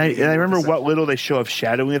 except. And I remember what little they show of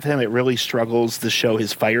shadowing of him. It really struggles to show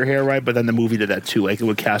his fire hair right, but then the movie did that too. Like, it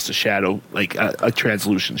would cast a shadow, like a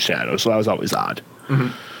translucent shadow. So that was always odd.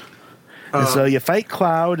 And so you fight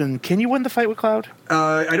Cloud, and can you win the fight with Cloud?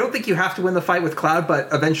 I don't think you have to win the fight with Cloud, but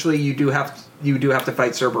eventually you do have to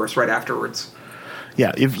fight Cerberus right afterwards.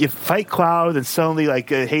 Yeah, if you fight Cloud, and suddenly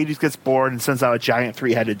Hades gets bored and sends out a giant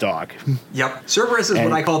 3-headed dog. Yep, Cerberus is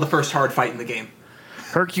what I call the first hard fight in the game.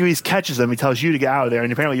 Hercules catches him. He tells you to get out of there,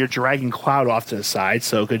 and apparently you're dragging Cloud off to the side,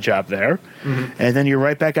 so good job there. And then you're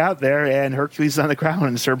right back out there, and Hercules is on the ground,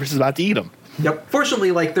 and Cerberus is about to eat him. Yep.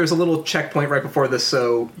 Fortunately, there's a little checkpoint right before this,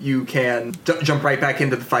 so you can jump right back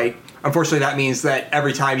into the fight. Unfortunately, that means that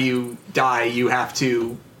every time you die, you have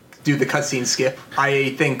to do the cutscene skip. I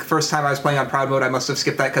think first time I was playing on Proud Mode, I must have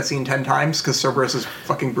skipped that cutscene 10 times, because Cerberus is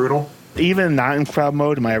fucking brutal. Even not in Proud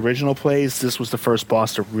Mode, in my original plays, this was the first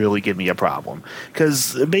boss to really give me a problem.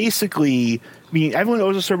 Because basically, everyone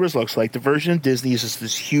knows what Cerberus looks like. The version of Disney is just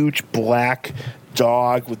this huge black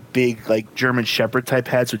dog with big, German Shepherd type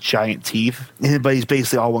heads with giant teeth. But he's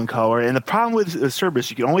basically all one color. And the problem with Cerberus,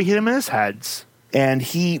 you can only hit him in his heads. And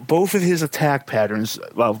both of his attack patterns,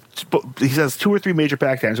 he has 2 or 3 major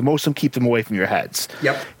attack patterns, and most of them keep them away from your heads.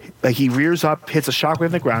 Yep. He rears up, hits a shockwave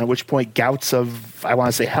on the ground, at which point gouts of, I want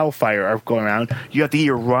to say, hellfire are going around. You have to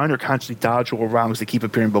either run or constantly dodge all around because they keep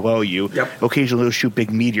appearing below you. Yep. Occasionally they'll shoot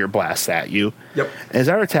big meteor blasts at you. Yep. And his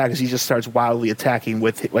other attack is he just starts wildly attacking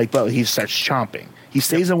he starts chomping. He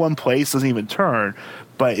stays in one place, doesn't even turn,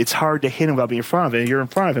 but it's hard to hit him without being in front of him. You're in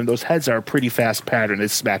front of him, those heads are a pretty fast pattern that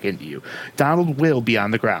smack into you. Donald will be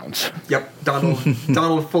on the ground. Yep,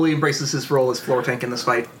 Donald fully embraces his role as floor tank in this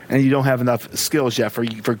fight. And you don't have enough skills yet for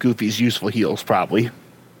Goofy's useful heals, probably.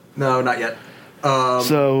 No, not yet.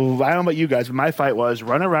 So, I don't know about you guys, but my fight was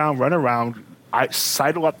run around. I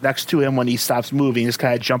sidle up next to him when he stops moving, just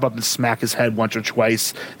kind of jump up and smack his head once or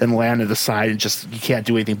twice, then land to the side, and you can't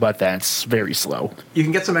do anything but that. It's very slow. You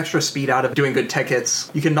can get some extra speed out of doing good tech hits.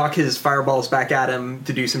 You can knock his fireballs back at him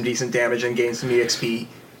to do some decent damage and gain some EXP. He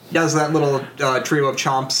does that little trio of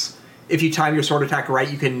chomps. If you time your sword attack right,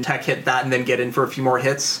 you can tech hit that and then get in for a few more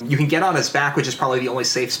hits. You can get on his back, which is probably the only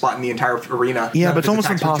safe spot in the entire arena. Yeah, but it's almost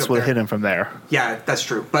impossible to hit him from there. Yeah, that's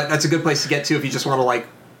true. But that's a good place to get to if you just want to,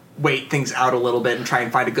 wait things out a little bit and try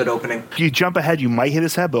and find a good opening. If you jump ahead, you might hit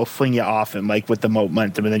his head, but he'll fling you off him, like, with the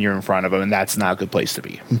momentum, and then you're in front of him, and that's not a good place to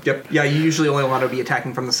be. Yep. Yeah, you usually only want to be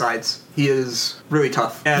attacking from the sides. He is really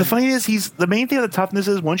tough. And the funny is, the main thing of the toughness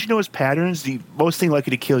is, once you know his patterns, the most thing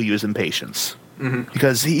likely to kill you is impatience.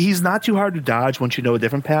 Because he's not too hard to dodge once you know a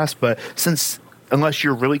different pass, but unless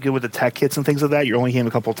you're really good with the tech hits and things like that, you're only hitting him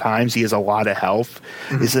a couple times. He has a lot of health.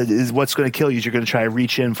 Is what's going to kill you is you're going to try to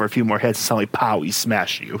reach in for a few more hits and suddenly, pow, he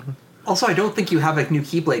smashed you. Also, I don't think you have a new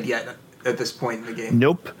Keyblade yet at this point in the game.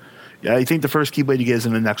 Nope. Yeah, I think the first Keyblade you get is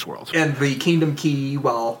in the next world. And the Kingdom Key,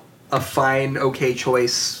 well, a fine, okay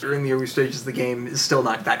choice during the early stages of the game, is still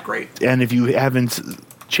not that great. And if you haven't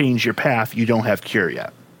changed your path, you don't have Cure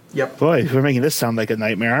yet. Yep. Boy, we're making this sound like a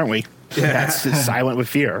nightmare, aren't we? Yeah. That's just silent with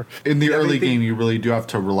fear. In the early game, you really do have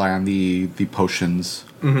to rely on the potions.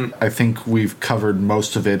 I think we've covered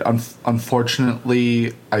most of it.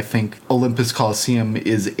 Unfortunately, I think Olympus Coliseum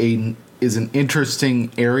is an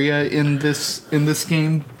interesting area in this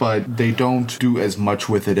game, but they don't do as much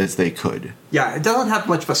with it as they could. Yeah, it doesn't have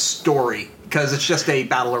much of a story because it's just a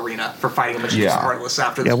battle arena for fighting a bunch of Spartans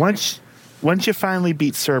after this. Yeah, once you finally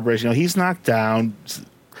beat Cerberus, he's knocked down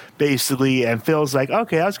basically, and Phil's like,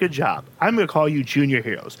 okay, that was a good job. I'm going to call you junior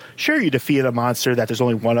heroes. Sure, you defeated a monster that there's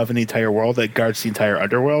only one of in the entire world that guards the entire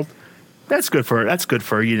underworld. That's good for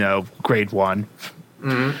grade 1.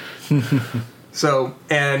 So,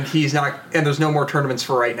 and there's no more tournaments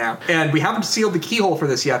for right now. And we haven't sealed the keyhole for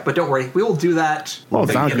this yet, but don't worry, we will do that. Well,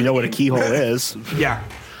 as long as we know what a keyhole is. Yeah.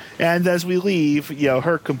 And as we leave,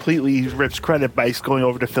 Herc completely rips credit by going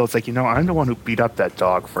over to Phil. It's like, I'm the one who beat up that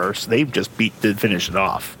dog first. They just finished it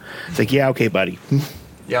off. It's like, yeah, okay, buddy.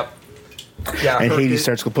 Yep. Yeah. And Hades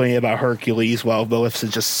starts complaining about Hercules while Lilith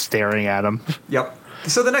is just staring at him. Yep.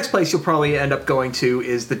 So the next place you'll probably end up going to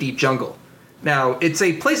is the Deep Jungle. Now, it's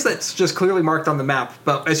a place that's just clearly marked on the map,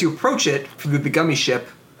 but as you approach it through the gummy ship...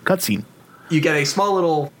 Cutscene. You get a small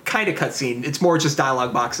little kind of cutscene. It's more just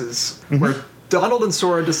dialogue boxes where Donald and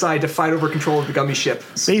Sora decide to fight over control of the gummy ship.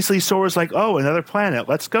 Basically, Sora's like, oh, another planet,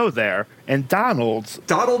 let's go there. And Donald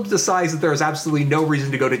decides that there is absolutely no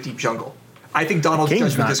reason to go to Deep Jungle. I think Donald's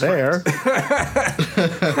judgment is there.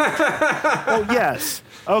 Oh, yes.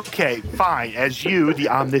 Okay, fine. As you, the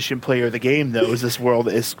omniscient player of the game, knows, this world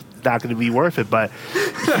is not going to be worth it. But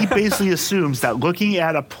he basically assumes that looking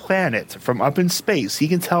at a planet from up in space, he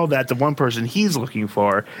can tell that the one person he's looking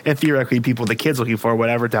for, and theoretically people the kid's looking for,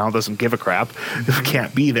 whatever, Donald doesn't give a crap,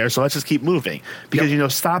 can't be there. So let's just keep moving.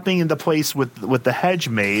 Because, stopping in the place with the hedge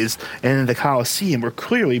maze and in the Coliseum were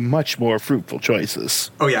clearly much more fruitful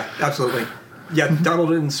choices. Oh, yeah, absolutely. Yeah,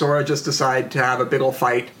 Donald and Sora just decide to have a big old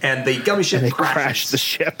fight, and the gummy ship crashes. Crash the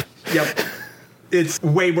ship. Yep. It's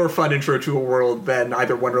way more fun intro to a world than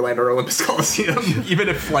either Wonderland or Olympus Coliseum, even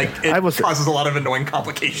if it causes a lot of annoying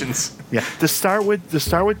complications. Yeah, to start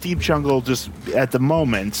with Deep Jungle, just at the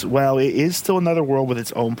moment, well, it is still another world with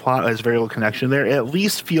its own plot. There's very little connection there. It at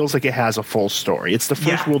least feels like it has a full story. It's the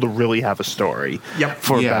first world to really have a story,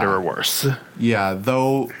 for better or worse. Yeah,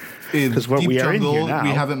 though. Because what we are in here now,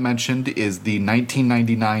 we haven't mentioned is the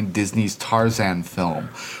 1999 Disney's Tarzan film,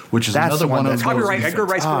 which is another one of those. Copyright Edgar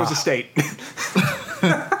Rice Burroughs estate. And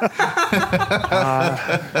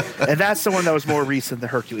that's the one that was more recent than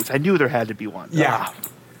Hercules. I knew there had to be one. Yeah.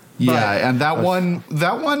 Yeah, and that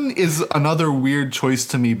one is another weird choice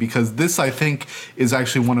to me because this, I think, is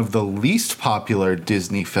actually one of the least popular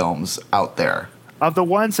Disney films out there. Of the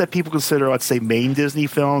ones that people consider, let's say, main Disney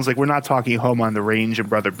films, like we're not talking Home on the Range and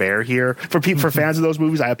Brother Bear here. For fans of those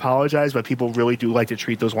movies, I apologize, but people really do like to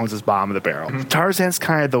treat those ones as bottom of the barrel. Tarzan's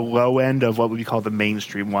kind of the low end of what we call the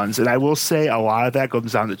mainstream ones, and I will say a lot of that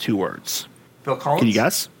comes down to 2 words. Phil Collins? Can you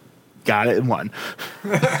guess? Got it in one.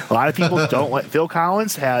 A lot of people don't like... Phil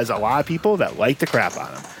Collins has a lot of people that like the crap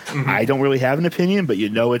on him. I don't really have an opinion, but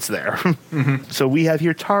it's there. So we have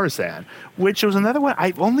here Tarzan, which was another one.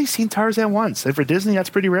 I've only seen Tarzan once, and for Disney, that's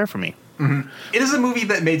pretty rare for me. It is a movie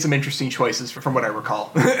that made some interesting choices, from what I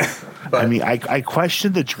recall. But, I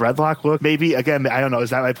questioned the dreadlock look. Maybe, again, I don't know, is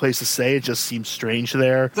that my place to say? It just seems strange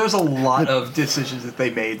there. There's a lot of decisions that they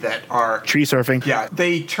made that are... Tree surfing. Yeah,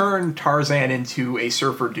 they turned Tarzan into a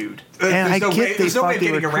surfer dude. And There's no way of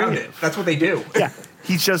getting around it. That's what they do. Yeah.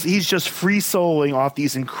 He's just free soloing off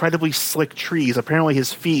these incredibly slick trees. Apparently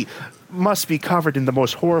his feet must be covered in the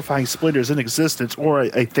most horrifying splinters in existence or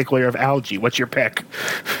a thick layer of algae. What's your pick?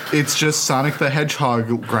 It's just Sonic the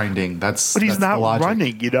Hedgehog grinding. But he's not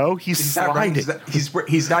running, He's sliding.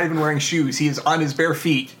 He's not even wearing shoes. He is on his bare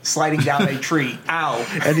feet sliding down a tree. Ow.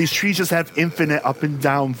 And these trees just have infinite up and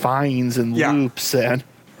down vines and loops. And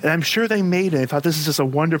And I'm sure they made it. I thought this is just a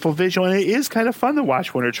wonderful visual, and it is kind of fun to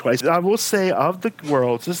watch one or twice. I will say, of the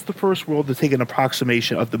worlds, this is the first world to take an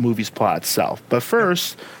approximation of the movie's plot itself. But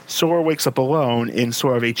first, Sora wakes up alone in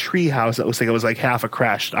sort of a treehouse that looks like it was like half a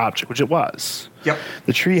crashed object, which it was. Yep.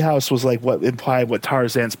 The treehouse was like what implied what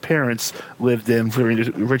Tarzan's parents lived in for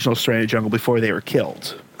the original Stranded Jungle before they were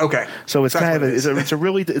killed. Okay. So it's That's kind of what it is. it's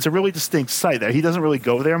a really distinct site there. He doesn't really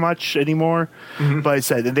go there much anymore. But it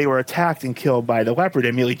said that they were attacked and killed by the leopard. It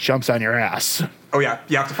immediately jumps on your ass. Oh, yeah.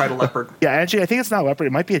 You have to fight a leopard. Yeah, actually, I think it's not a leopard.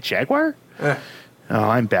 It might be a jaguar. Eh. Oh,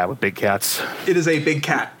 I'm bad with big cats. It is a big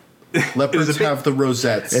cat. Leopards have the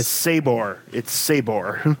rosettes. It's Sabor. It's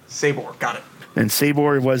Sabor. Sabor. Got it. And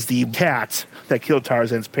Sabor was the cat that killed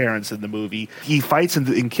Tarzan's parents in the movie. He fights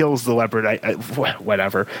and kills the leopard.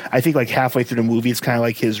 Whatever. I think like halfway through the movie, it's kind of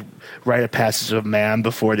like his rite of passage of man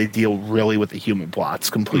before they deal really with the human plots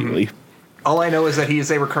completely. All I know is that he is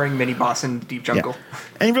a recurring mini boss in Deep Jungle. Yeah.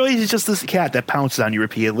 And really, he's just this cat that pounces on you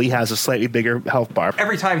repeatedly, has a slightly bigger health bar.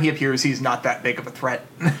 Every time he appears, he's not that big of a threat.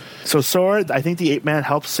 So Sora, I think the ape man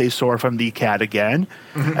helps save Sora from the cat again.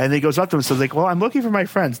 And he goes up to him and says, like, well, I'm looking for my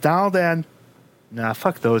friends, Donald and... Nah,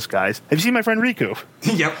 fuck those guys. Have you seen my friend Riku?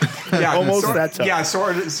 Yep. Yeah. Almost Sora, that tough. Yeah,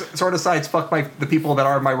 Sora decides, fuck the people that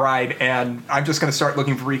are on my ride, and I'm just going to start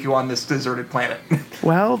looking for Riku on this deserted planet.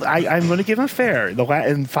 Well, I'm going to give him fair.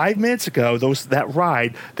 And 5 minutes ago, that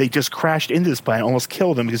ride, they just crashed into this planet, almost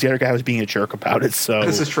killed him because the other guy was being a jerk about it. So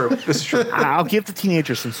This is true. I'll give the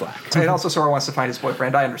teenagers some slack. And also Sora wants to find his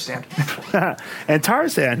boyfriend. I understand. And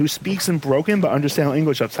Tarzan, who speaks in broken but understandable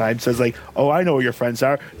English uptime, says like, oh, I know where your friends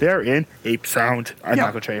are. They're in Ape Sound. I'm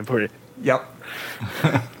not going to try and put it. Yep.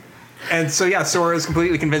 And so, yeah, Sora is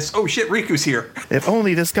completely convinced, oh shit, Riku's here. If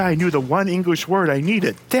only this guy knew the one English word I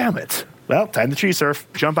needed. Damn it. Well, time to tree surf.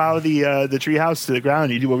 Jump out of the tree house to the ground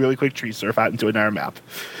and you do a really quick tree surf out into another map.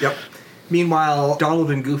 Yep. Meanwhile, Donald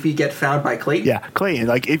and Goofy get found by Clayton. Yeah, Clayton.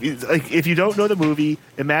 If you don't know the movie,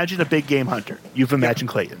 imagine a big game hunter. You've imagined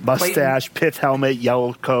Clayton. Mustache, pith helmet,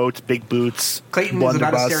 yellow coat, big boots. Clayton is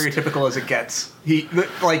about as stereotypical as it gets.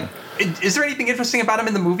 Is there anything interesting about him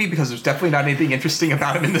in the movie? Because there's definitely not anything interesting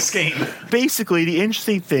about him in this game. Basically, the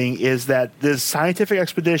interesting thing is that this scientific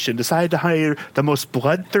expedition decided to hire the most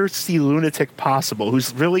bloodthirsty lunatic possible,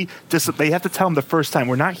 who's really they have to tell him the first time,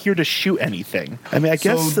 we're not here to shoot anything. I mean, I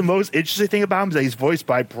guess the most interesting thing about him is that he's voiced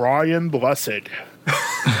by Brian Blessed.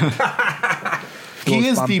 He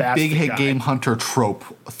is the big guy. game hunter trope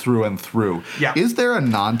through and through. Yeah. Is there a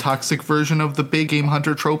non-toxic version of the big game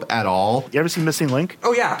hunter trope at all? You ever seen Missing Link?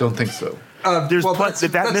 Oh, yeah. Don't think so. There's that's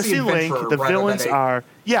that Missing Link. The villains are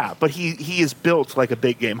but he is built like a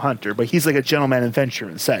big game hunter, but he's like a gentleman adventurer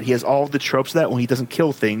in set. He has all the tropes of that. When he doesn't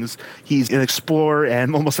kill things, he's an explorer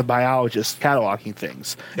and almost a biologist cataloging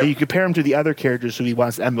things. Yep. And you compare him to the other characters who he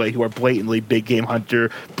wants to emulate, who are blatantly big game hunter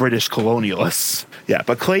British colonialists. Yeah,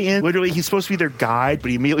 but Clayton, literally, he's supposed to be their guide, but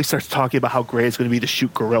he immediately starts talking about how great it's going to be to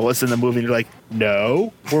shoot gorillas in the movie. And you're like,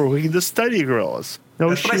 no, we're going to study gorillas.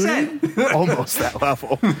 No That's shooting? Almost that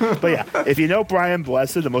level. But yeah, if you know Brian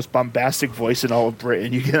Blessed, the most bombastic voice in all of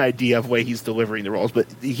Britain, you get an idea of the way he's delivering the roles, but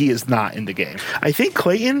he is not in the game. I think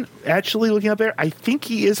Clayton, actually looking up there, I think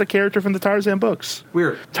he is a character from the Tarzan books.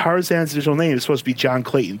 Weird. Tarzan's original name is supposed to be John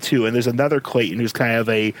Clayton, too, and there's another Clayton who's kind of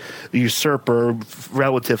a usurper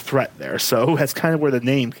relative threat there, so that's kind of where the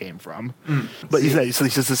name came from. But he says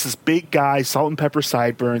this is big guy, salt and pepper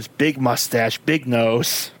sideburns, big mustache, big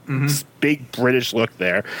nose. This big British look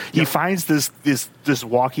there. He finds this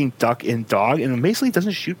walking duck and dog and basically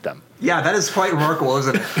doesn't shoot them. Yeah, that is quite remarkable,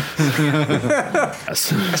 isn't it?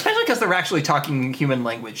 Yes. Especially because they're actually talking human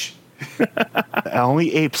language.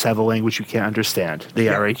 Only apes have a language you can't understand. They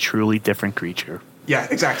are a truly different creature. Yeah,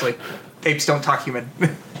 exactly. Apes don't talk human.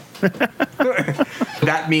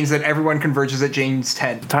 That means that everyone converges at Jane's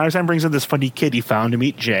tent. Tarzan brings in this funny kid he found to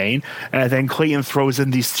meet Jane, and then Clayton throws in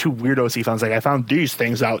these two weirdos he found. He's like, I found these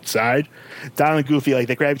things outside. Donald and Goofy,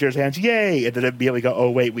 they grab each other's hands, yay! And then immediately go, oh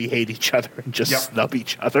wait, we hate each other, and just snub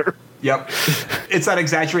each other. Yep. It's that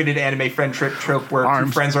exaggerated anime friend trope where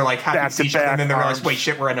two friends are like happy to see each other, and then they realize, wait,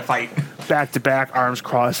 shit, we're in a fight. Back to back, arms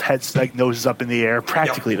crossed, heads noses up in the air,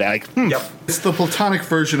 practically that. It's the platonic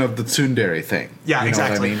version of the tsundere thing. Yeah,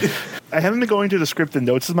 exactly. I haven't been going to the script and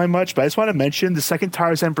notes as much, but I just want to mention the second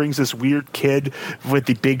Tarzan brings this weird kid with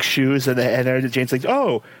the big shoes, and Jane's like,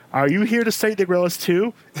 oh, are you here to study the gorillas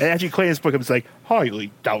too? And actually Clayton's book is like,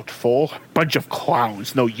 highly doubtful. Bunch of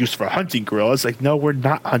clowns, no use for hunting gorillas. Like, no, we're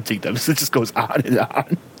not hunting them. So it just goes on and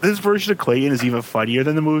on. This version of Clayton is even funnier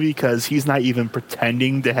than the movie because he's not even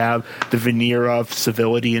pretending to have the veneer of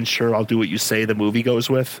civility and sure, I'll do what you say the movie goes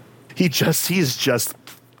with. He's just,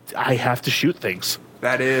 I have to shoot things.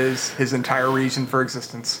 That is his entire reason for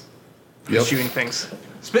existence. Yep. Shooting things.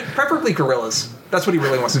 Preferably gorillas. That's what he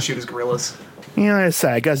really wants to shoot is gorillas. Yeah,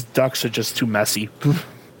 I guess ducks are just too messy.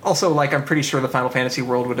 Also, like, I'm pretty sure the Final Fantasy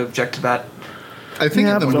world would object to that. I think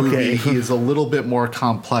in the but movie okay. he is a little bit more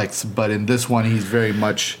complex, but in this one he's very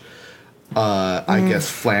much, I guess,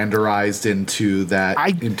 Flanderized into that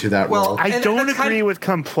role. I And don't that's agree with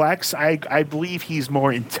complex. I believe he's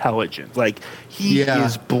more intelligent. Like, he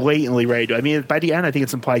is blatantly ready to. I mean, by the end, I think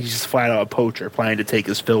it's implied he's just flat out a poacher planning to take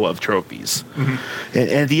his fill of trophies. And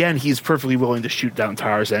at the end, he's perfectly willing to shoot down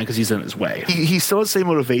Tarzan because he's in his way. He still has the same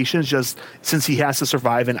motivations, just since he has to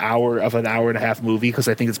survive an hour and a half movie, because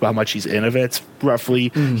I think it's about how much he's in of it,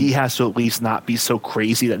 roughly, he has to at least not be so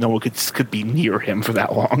crazy that no one could be near him for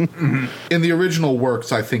that long. In the original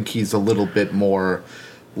works, I think he's a little bit more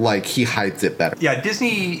like he hides it better. Yeah,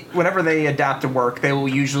 Disney, whenever they adapt a work, they will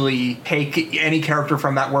usually take any character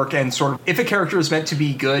from that work and sort of, if a character is meant to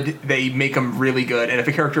be good, they make them really good. And if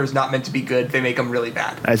a character is not meant to be good, they make them really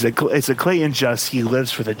bad. As a Clayton just, he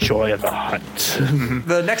lives for the joy of the hunt.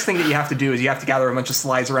 The next thing that you have to do is you have to gather a bunch of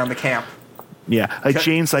slides around the camp. Yeah, like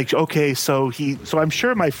Jane's like, okay, so I'm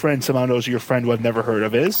sure my friend somehow knows who your friend who I've never heard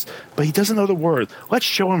of is, but he doesn't know the word. Let's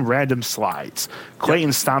show him random slides.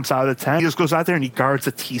 Clayton stomps out of the tent. He just goes out there and he guards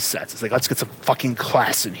a tea set. It's like, let's get some fucking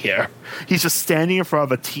class in here. He's just standing in front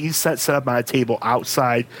of a tea set set up on a table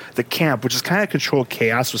outside the camp, which is kind of controlled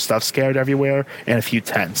chaos with stuff scattered everywhere and a few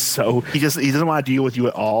tents. So he doesn't want to deal with you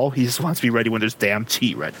at all. He just wants to be ready when there's damn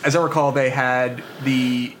tea ready. As I recall, they had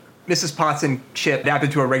the Mrs. Potts and Chip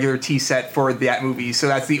adapted to a regular tea set for that movie, so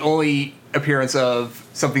that's the only appearance of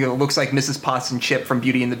something that looks like Mrs. Potts and Chip from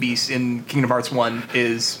Beauty and the Beast in Kingdom Hearts 1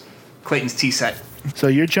 is Clayton's tea set. So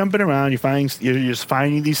you're jumping around, you're just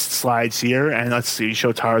finding these slides here, and let's see, you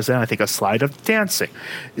show Tarzan, I think, a slide of dancing.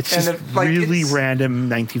 It's just really random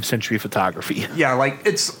 19th century photography. Yeah, like,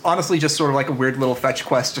 it's honestly just sort of like a weird little fetch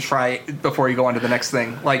quest to try before you go on to the next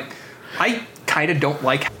thing. Like, I kind of don't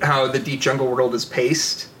like how the Deep Jungle world is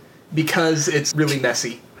paced, because it's really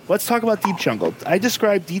messy. Let's talk about Deep Jungle. I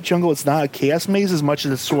describe Deep Jungle, it's not a chaos maze as much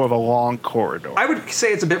as it's sort of a long corridor. I would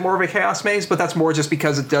say it's a bit more of a chaos maze, but that's more just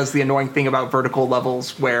because it does the annoying thing about vertical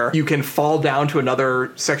levels where you can fall down to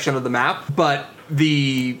another section of the map, but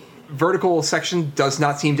the vertical section does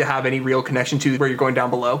not seem to have any real connection to where you're going down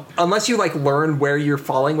below. Unless you learn where you're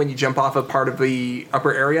falling when you jump off a part of the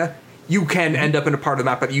upper area, you can end up in a part of the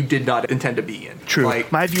map that you did not intend to be in. True.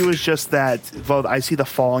 My view is just that, well, I see the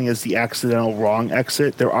falling as the accidental wrong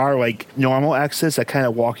exit. There are normal exits that kind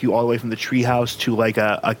of walk you all the way from the treehouse to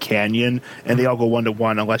a canyon, and they all go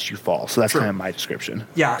 1-to-1 unless you fall. So that's kind of my description.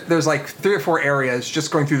 Yeah, there's 3 or 4 areas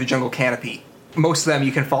just going through the jungle canopy. Most of them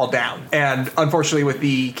you can fall down. And unfortunately with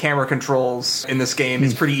the camera controls in this game,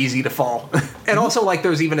 it's pretty easy to fall. And also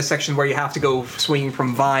there's even a section where you have to go swinging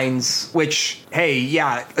from vines, which, hey,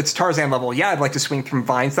 yeah, it's Tarzan level. Yeah, I'd like to swing from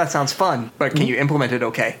vines. That sounds fun. But can you implement it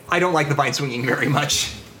okay? I don't like the vine swinging very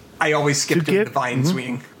much. I always skip to the vine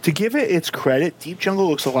swinging. To give it its credit, Deep Jungle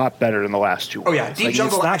looks a lot better than the last two. Oh yeah, Deep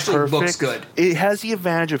Jungle actually looks good. It has the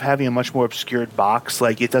advantage of having a much more obscured box.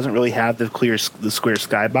 It doesn't really have the square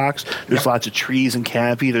skybox. There's lots of trees and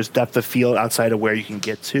canopy. There's depth of field outside of where you can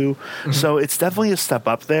get to. So it's definitely a step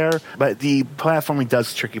up there. But the platforming does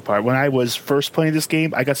the tricky part. When I was first playing this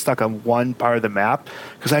game, I got stuck on one part of the map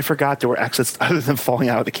because I forgot there were exits other than falling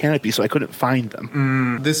out of the canopy, so I couldn't find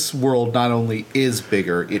them. This world not only is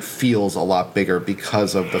bigger, it feels a lot bigger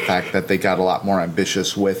because of the fact that they got a lot more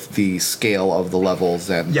ambitious with the scale of the levels,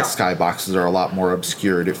 and the skyboxes are a lot more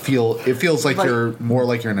obscured. It feels like you're more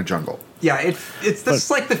like you're in a jungle. Yeah, this is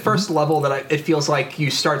the first level that it feels like you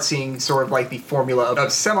start seeing sort of the formula of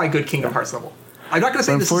semi-good Kingdom Hearts level. I'm not going to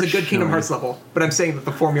say this is a good Kingdom Hearts level, but I'm saying that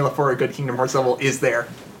the formula for a good Kingdom Hearts level is there.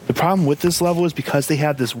 The problem with this level is because they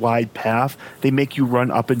have this wide path, they make you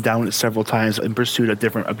run up and down it several times in pursuit of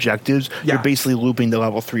different objectives. Yeah. You're basically looping the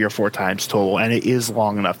level 3 or 4 times total, and it is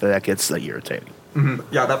long enough that gets irritating.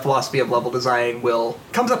 Yeah, that philosophy of level design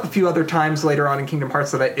comes up a few other times later on in Kingdom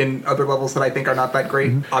Hearts in other levels that I think are not that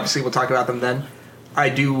great. Obviously, we'll talk about them then. I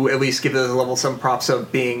do at least give this level some props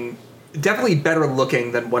of being definitely better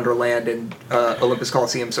looking than Wonderland and Olympus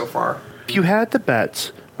Coliseum so far. If you had to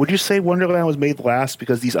bet, would you say Wonderland was made last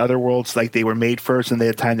because these other worlds, they were made first and they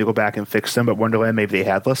had time to go back and fix them, but Wonderland, maybe they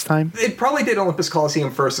had less time? It probably did Olympus Coliseum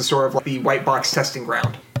first as sort of the white box testing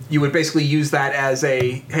ground. You would basically use that as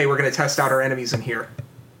hey, we're going to test out our enemies in here.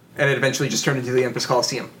 And it eventually just turned into the Olympus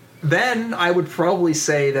Coliseum. Then I would probably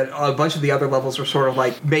say that a bunch of the other levels were sort of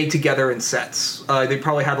like made together in sets. They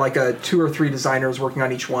probably had like 2 or 3 designers working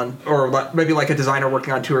on each one, or maybe like a designer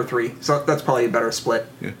working on 2 or 3. So that's probably a better split.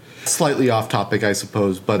 Yeah. Slightly off topic, I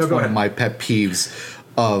suppose, but it's one of my pet peeves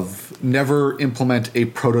of never implement a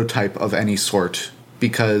prototype of any sort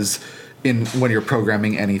because when you're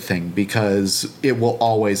programming anything, because it will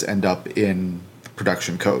always end up in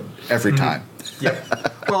production code every time.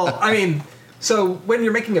 Yep. Well, I mean, so when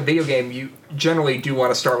you're making a video game, you generally do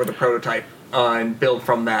want to start with a prototype and build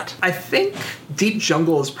from that. I think Deep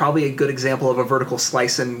Jungle is probably a good example of a vertical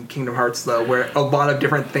slice in Kingdom Hearts, though, where a lot of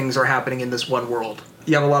different things are happening in this one world.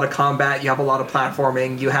 You have a lot of combat, you have a lot of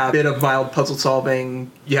platforming, you have a bit of mild puzzle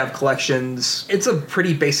solving, you have collections. It's a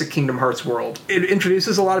pretty basic Kingdom Hearts world. It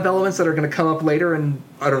introduces a lot of elements that are going to come up later and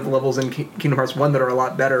out of the levels in Kingdom Hearts 1 that are a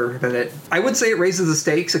lot better than it. I would say it raises the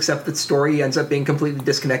stakes, except that story ends up being completely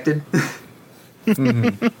disconnected.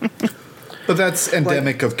 But that's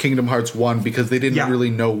endemic of Kingdom Hearts 1 because they didn't really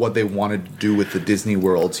know what they wanted to do with the Disney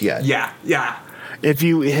worlds yet. Yeah. If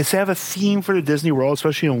you have a theme for the Disney World,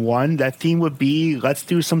 especially in 1, that theme would be, let's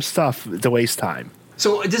do some stuff to waste time.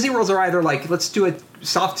 So Disney Worlds are either like, let's do a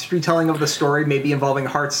soft retelling of the story, maybe involving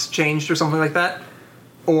hearts changed or something like that,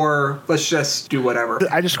 or let's just do whatever.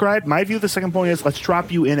 My view of the second point is, let's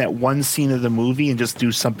drop you in at one scene of the movie and just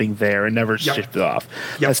do something there and never shift it off.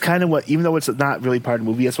 That's kind of what, even though it's not really part of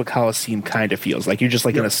the movie, that's what Coliseum kind of feels like. You're just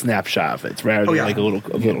like in a snapshot of it, rather than like a little.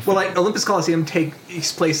 Well, like Olympus Coliseum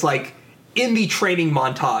takes place like in the training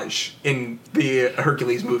montage in the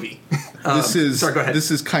Hercules movie. Sorry, go ahead. This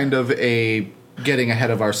is kind of a getting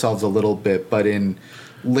ahead of ourselves a little bit, but in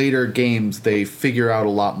later games they figure out a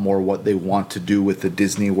lot more what they want to do with the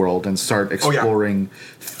Disney world and start exploring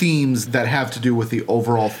themes that have to do with the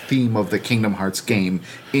overall theme of the Kingdom Hearts game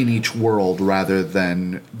in each world, rather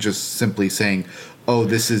than just simply saying, oh,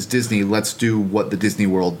 this is Disney, let's do what the Disney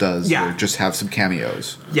world does, or just have some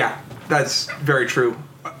cameos. Yeah, that's very true.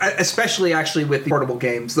 Especially actually with the portable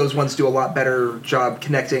games, those ones do a lot better job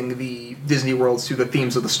connecting the Disney worlds to the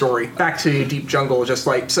themes of the story. Back to Deep Jungle, just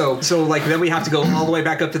like so like then we have to go all the way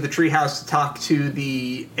back up to the treehouse to talk to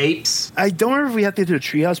the apes. I don't remember if we have to get to the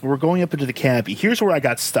treehouse, but we're going up into the canopy. Here's where I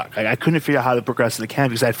got stuck. I couldn't figure out how to progress in the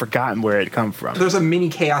canopy because I had forgotten where it had come from. There's a mini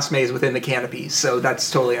chaos maze within the canopy, so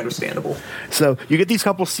that's totally understandable. So you get these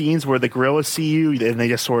couple scenes where the gorillas see you and they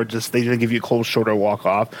just sort of they give you a cold shoulder walk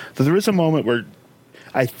off. So there is a moment where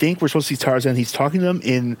I think we're supposed to see Tarzan. He's talking to them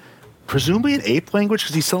in presumably an ape language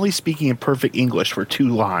because he's suddenly speaking in perfect English for 2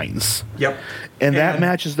 lines. Yep. And that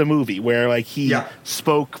matches the movie where like he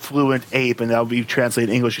spoke fluent ape and that would be translated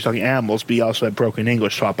in English. He's talking animals, but he also had broken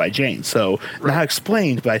English taught by Jane. So not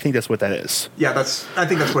explained, but I think that's what that is. Yeah, I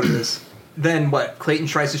think that's what it is. Then what? Clayton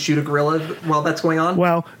tries to shoot a gorilla while that's going on?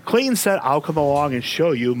 Well, Clayton said, I'll come along and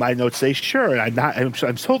show you. My notes say, sure. And I'm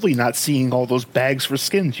totally not seeing all those bags for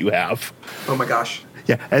skins you have. Oh my gosh.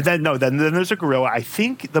 Yeah, and then there's a gorilla. I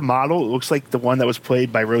think the model looks like the one that was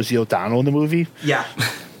played by Rosie O'Donnell in the movie. Yeah.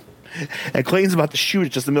 And Clayton's about to shoot it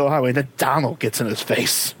just in the middle of the highway, and then Donald gets in his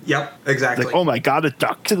face. Yep, exactly. Like, oh my God, a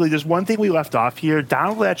duck. There's one thing we left off here.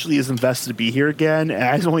 Donald actually is invested to be here again, and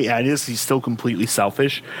I only add this, he's still completely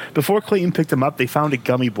selfish. Before Clayton picked him up, they found a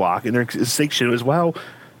gummy block, and their instinction was, well,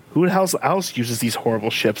 who the hell else uses these horrible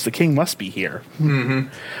ships? The king must be here. Mm-hmm.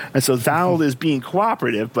 And so Donald is being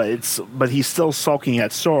cooperative, but he's still sulking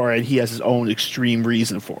at Sora, and he has his own extreme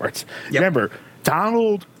reason for it. Yep. Remember,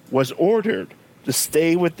 Donald was ordered to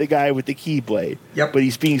stay with the guy with the Keyblade. Yep. But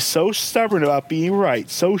he's being so stubborn about being right,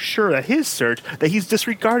 so sure that his search, that he's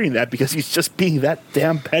disregarding that because he's just being that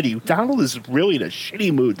damn petty. Donald is really in a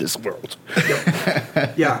shitty mood this world.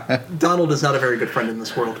 Yep. Yeah, Donald is not a very good friend in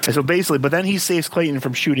this world. And so basically, but then he saves Clayton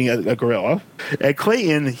from shooting a gorilla. And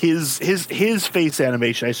Clayton, his face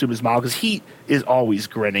animation, I assume, is mild because he is always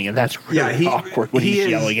grinning, and that's really awkward when he's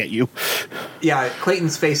yelling at you. Yeah,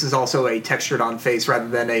 Clayton's face is also a textured-on face rather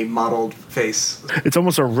than a modeled face. It's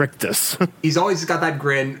almost a rictus. He's always got that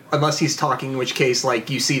grin, unless he's talking, in which case, like,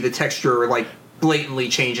 you see the texture, like, blatantly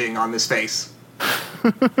changing on his face.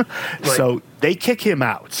 So they kick him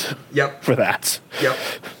out. Yep. For that. Yep.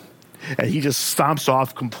 And he just stomps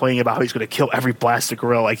off complaining about how he's going to kill every blasted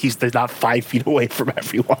gorilla like they're not 5 feet away from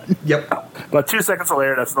everyone. Yep. But 2 seconds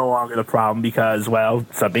later, that's no longer the problem because, well,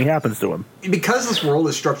 something happens to him. Because this world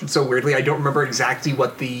is structured so weirdly, I don't remember exactly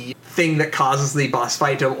what the thing that causes the boss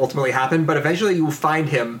fight to ultimately happen, but eventually you will find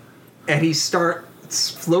him, and he starts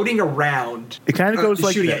floating around. It kind of goes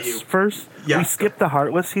like shooting this. At you. First, we skip the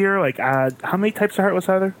Heartless here. Like, how many types of Heartless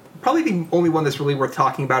are there? Probably the only one that's really worth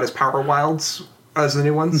talking about is Power Wilds as the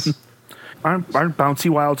new ones. Aren't Bouncy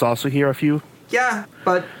Wilds also here a few? Yeah,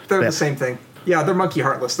 but they're the same thing. Yeah, they're monkey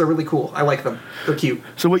heartless. They're really cool. I like them. They're cute.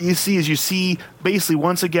 So what you see basically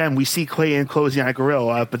once again we see Clayton closing on a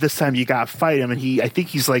gorilla, but this time you got to fight him, and I think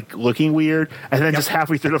he's like looking weird, and then just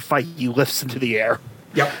halfway through the fight he lifts into the air.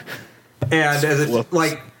 Yep. And as it,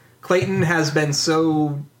 like Clayton has been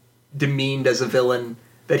so demeaned as a villain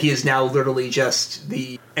that he is now literally just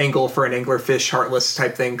the angle for an anglerfish heartless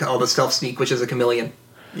type thing called a stealth sneak, which is a chameleon.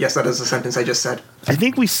 Yes, that is the sentence I just said. I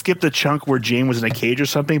think we skipped a chunk where Jane was in a cage or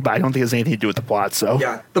something, but I don't think it has anything to do with the plot. So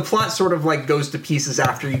yeah, the plot sort of like goes to pieces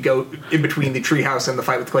after you go in between the treehouse and the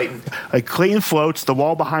fight with Clayton. Like Clayton floats, the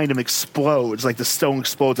wall behind him explodes, like the stone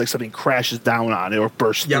explodes, like something crashes down on it or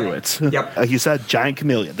bursts through it. Yep. Like you said, giant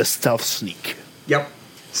chameleon, the stealth sneak. Yep.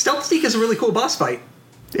 Stealth sneak is a really cool boss fight.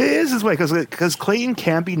 It is his way because Clayton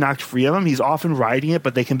can be knocked free of him. He's often riding it,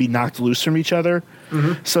 but they can be knocked loose from each other.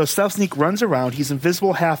 Mm-hmm. So Stealth Sneak runs around. He's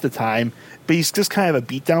invisible half the time, but he's just kind of a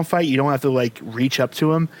beatdown fight. You don't have to like reach up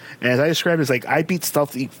to him. And as I described it, it's like I beat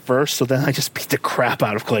Stealth Sneak first, so then I just beat the crap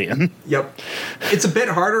out of Clayton. Yep. It's a bit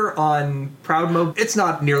harder on Proud Mode. It's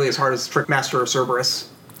not nearly as hard as Trickmaster or Cerberus.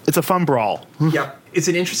 It's a fun brawl. Yep. It's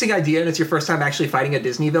an interesting idea, and it's your first time actually fighting a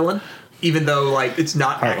Disney villain. Even though, like, it's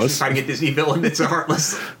not Heartless. actually fighting a Disney villain, it's a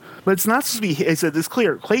Heartless. But it's not supposed to be. It's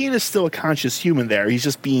clear. Clayton is still a conscious human there. He's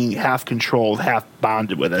just being half controlled, half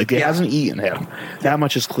bonded with it. Like, it hasn't eaten him. That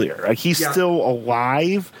much is clear. Like, he's still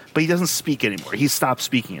alive, but he doesn't speak anymore. He stopped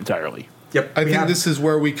speaking entirely. Yep. I think this is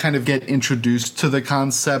where we kind of get introduced to the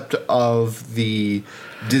concept of the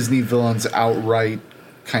Disney villains outright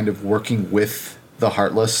kind of working with the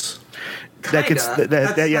Heartless. That gets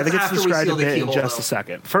described a bit in just though. a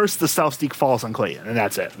second. First, the stealth sneak falls on Clayton, and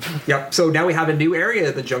that's it. Yep. So now we have a new area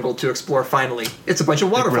of the jungle to explore. Finally, it's a bunch of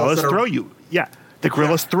waterfalls. The gorillas throw you. Yeah, the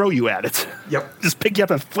gorillas throw you at it. Yep. Just pick you up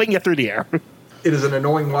and fling you through the air. It is an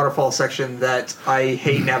annoying waterfall section that I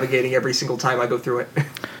hate navigating every single time I go through it.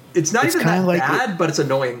 It's not even that bad, but it's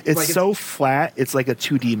annoying. It's so flat. It's like a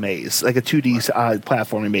 2D maze, like a 2D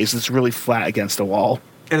platforming maze. It's really flat against a wall,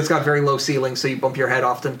 and it's got very low ceilings, so you bump your head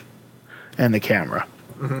often. And the camera.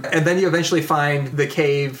 Mm-hmm. And then you eventually find the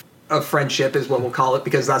cave of friendship, is what we'll call it,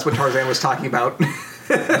 because that's what Tarzan was talking about.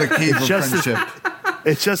 The cave of friendship.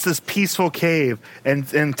 It's just this peaceful cave, and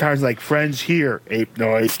Tarzan's like, friends here, ape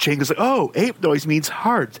noise. Jane is like, oh, ape noise means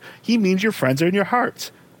heart. He means your friends are in your heart.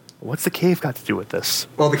 What's the cave got to do with this?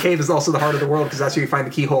 Well, the cave is also the heart of the world, because that's where you find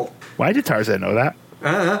the keyhole. Why did Tarzan know that?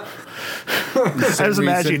 I just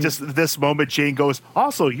imagine just this moment Jane goes,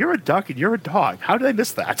 also, you're a duck and you're a dog. How did I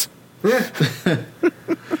miss that?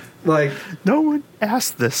 Like, no one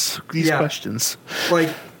asked these questions. Like,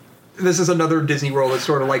 this is another Disney World that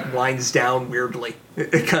sort of like winds down weirdly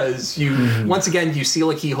because once again you seal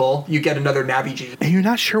a keyhole, you get another Navi-G, and you're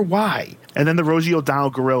not sure why. And then the Rosie O'Donnell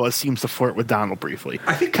gorilla seems to flirt with Donald briefly.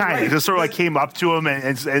 I think kind of just sort of like came up to him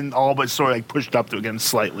and all but sort of like pushed up to him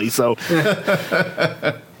slightly. So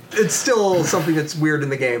it's still something that's weird in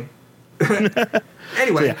the game.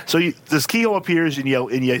 Anyway, so this keyhole appears and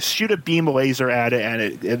you shoot a beam of laser at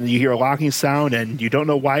it, and you hear a locking sound, and you don't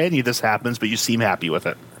know why any of this happens, but you seem happy with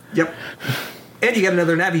it. Yep. And you get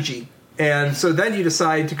another Navi-G. And so then you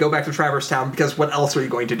decide to go back to Traverse Town, because what else are you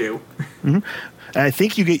going to do? Mm-hmm. And I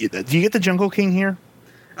think do you get the Jungle King here?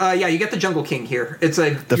 Yeah, you get the Jungle King here. It's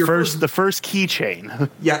the first keychain.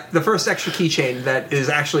 Yeah, the first extra keychain that is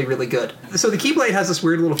actually really good. So the Keyblade has this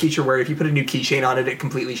weird little feature where if you put a new keychain on it, it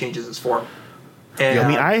completely changes its form. And, I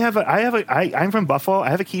mean, I'm from Buffalo. I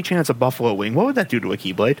have a keychain that's a buffalo wing. What would that do to a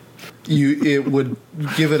Keyblade? It would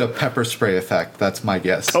give it a pepper spray effect. That's my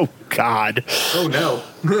guess. Oh God. Oh no.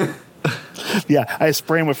 Yeah, I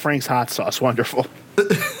spray him with Frank's hot sauce. Wonderful.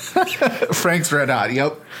 Frank's Red Hot.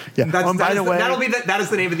 Yep. Yeah. That is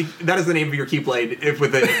the name of your Keyblade. If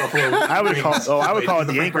with the buffalo. I would call it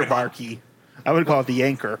the anchor bar key. I would call it the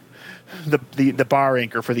anchor. The bar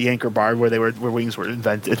anchor for the anchor bar where wings were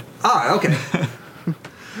invented. Ah, okay.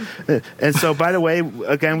 And so, by the way,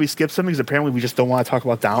 again, we skipped something because apparently we just don't want to talk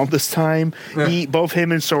about Donald this time. Yeah. Both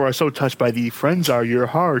him and Sora are so touched by the friends are your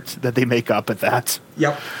heart that they make up at that.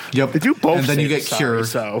 Yep. They do both. And then you get cured.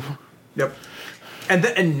 So. Yep.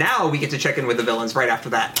 And now we get to check in with the villains right after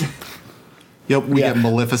that. Yep. We get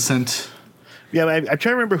Maleficent. Yeah, I'm trying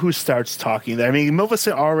to remember who starts talking there. I mean,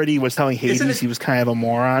 Maleficent already was telling Hades he was kind of a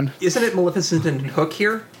moron. Isn't it Maleficent and Hook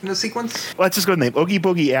here in the sequence? Let's just go to the name. Oogie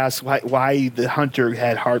Boogie asks why the hunter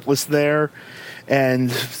had Heartless there. And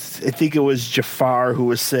I think it was Jafar who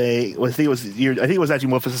was saying, I think it was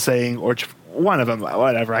actually Mufasa saying, or one of them,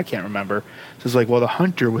 whatever, I can't remember. So it's like, well, the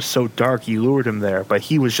hunter was so dark, you lured him there, but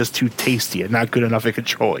he was just too tasty and not good enough at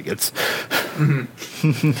controlling it.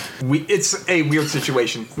 It's a weird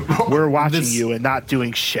situation. We're watching you and not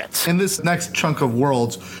doing shit. In this next chunk of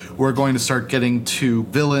worlds, we're going to start getting to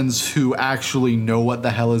villains who actually know what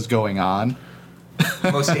the hell is going on.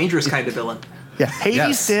 Most dangerous kind of villain. Yeah,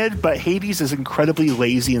 Hades did, but Hades is incredibly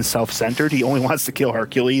lazy and self-centered. He only wants to kill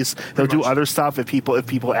Hercules. He'll do other stuff if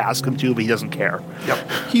people ask him to, but he doesn't care.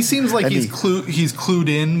 Yep. He seems like he's clued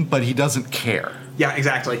in, but he doesn't care. Yeah,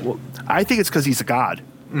 exactly. Well, I think it's because he's a god.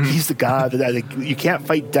 He's the god that you can't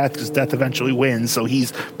fight death because death eventually wins. So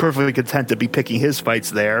he's perfectly content to be picking his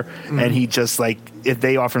fights there. And he just if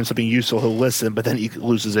they offer him something useful, he'll listen, but then he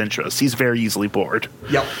loses interest. He's very easily bored.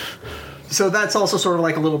 Yep. So that's also sort of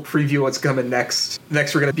like a little preview of what's coming next.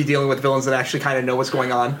 Next, we're going to be dealing with villains that actually kind of know what's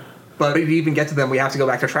going on. But to even get to them, we have to go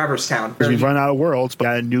back to Traverse Town. We've run out of worlds, but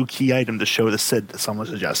got a new key item to show the Cid that someone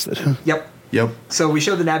suggested. Yep. So we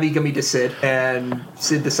show the Navi Gummy to Cid, and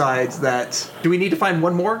Cid decides that, do we need to find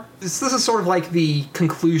one more? This is sort of like the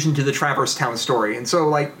conclusion to the Traverse Town story. And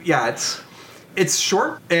so, it's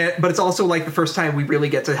short, but it's also like the first time we really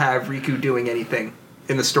get to have Riku doing anything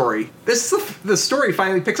in the story. The story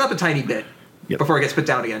finally picks up a tiny bit before it gets put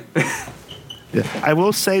down again. I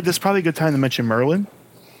will say this is probably a good time to mention Merlin.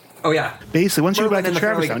 Oh, yeah. Basically, once you Merlin go back to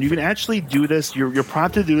Traverse Town, you can actually do this. You're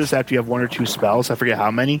prompted to do this after you have one or two spells. I forget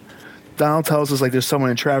how many. Donald tells us there's someone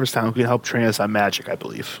in Traverse Town who can help train us on magic, I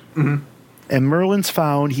believe. Mm-hmm. And Merlin's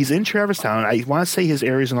found. He's in Traverse Town. I want to say his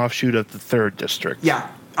area is an offshoot of the 3rd district.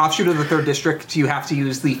 Yeah. Offshoot of the 3rd district, you have to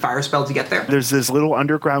use the fire spell to get there. There's this little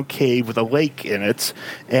underground cave with a lake in it,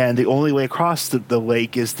 and the only way across the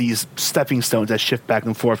lake is these stepping stones that shift back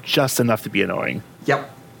and forth just enough to be annoying.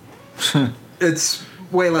 Yep. It's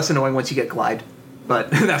way less annoying once you get Glide, but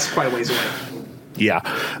that's quite a ways away. Yeah.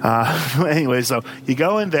 Anyway, so you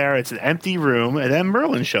go in there, it's an empty room, and then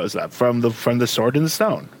Merlin shows up from the Sword in the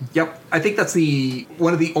Stone. Yep. I think that's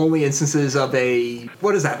one of the only instances of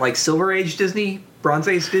what is that, like Silver Age Disney? Bronze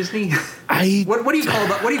Age Disney? What do you call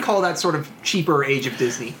that? What do you call that sort of cheaper age of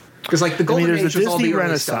Disney? Because the Golden Age was all the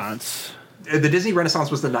early stuff. The Disney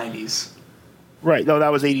Renaissance was the 90s. Right. No,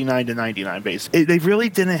 that was 89 to 99, basically. They really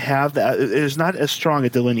didn't have that. There's not as strong a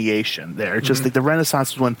delineation there. It's just the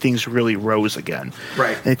Renaissance was when things really rose again.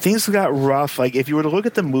 Right. And things got rough. If you were to look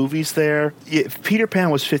at the movies there, Peter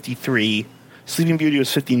Pan was 53. Sleeping Beauty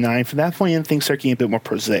was 59. From that point in, things start getting a bit more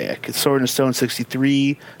prosaic. Sword in the Stone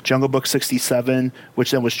 63, Jungle Book 67,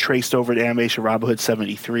 which then was traced over to animation Robin Hood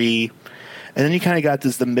 73. And then you kind of got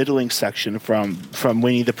the middling section from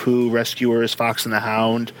Winnie the Pooh, Rescuers, Fox and the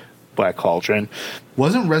Hound, Black Cauldron.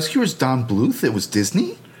 Wasn't Rescuers Don Bluth? It was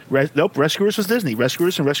Disney? Nope, Rescuers was Disney.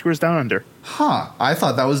 Rescuers and Rescuers Down Under. Huh. I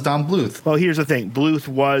thought that was Don Bluth. Well, here's the thing. Bluth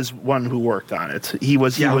was one who worked on it.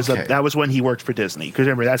 That was when he worked for Disney. Because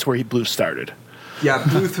remember, that's where Bluth started. Yeah,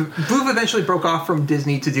 Bluth eventually broke off from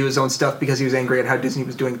Disney to do his own stuff because he was angry at how Disney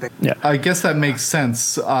was doing things. Yeah, I guess that makes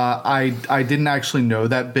sense. I didn't actually know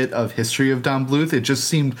that bit of history of Don Bluth. It just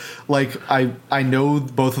seemed like I know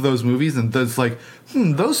both of those movies, and it's like,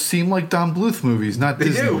 those seem like Don Bluth movies, not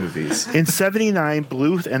Disney movies. In 79,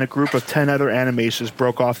 Bluth and a group of 10 other animators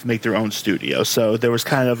broke off to make their own studio, so there was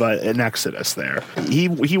kind of an exodus there.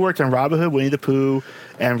 He worked on Robin Hood, Winnie the Pooh,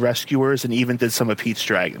 and Rescuers, and even did some of Pete's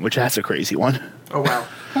Dragon, which that's a crazy one. Oh, wow.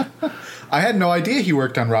 I had no idea he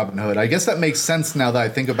worked on Robin Hood. I guess that makes sense now that I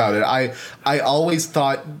think about it. I always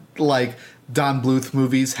thought, Don Bluth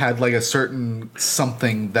movies had, a certain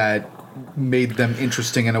something that made them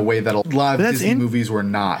interesting in a way that a lot of Disney movies were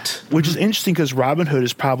not. Which is interesting because Robin Hood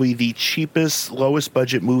is probably the cheapest, lowest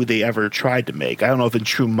budget movie they ever tried to make. I don't know if in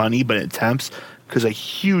true money, but in attempts, because a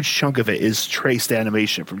huge chunk of it is traced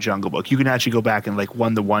animation from Jungle Book. You can actually go back and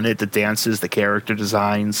one-to-one it, the dances, the character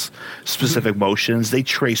designs, specific motions. They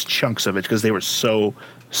traced chunks of it because they were so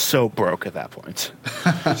broke at that point.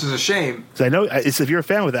 Which is a shame. So I know if you're a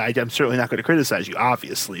fan of that, I'm certainly not going to criticize you,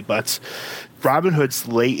 obviously, but Robin Hood's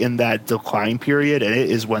late in that decline period, and it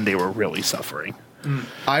is when they were really suffering.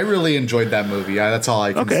 I really enjoyed that movie. That's all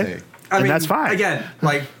I can say. I mean, that's fine. Again,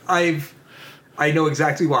 I know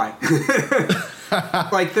exactly why.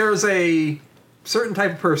 There's a certain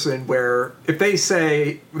type of person where if they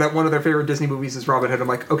say that one of their favorite Disney movies is Robin Hood, I'm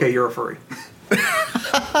like, okay, you're a furry.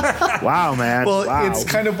 Wow, man. Well, wow. It's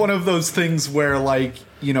kind of one of those things where, a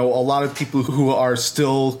lot of people who are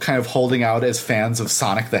still kind of holding out as fans of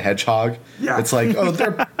Sonic the Hedgehog. Yeah. It's like,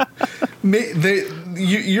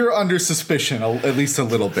 you're under suspicion, at least a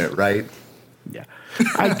little bit, right? Yeah.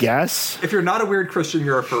 I guess. If you're not a weird Christian,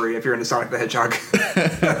 you're a furry. If you're into Sonic the Hedgehog.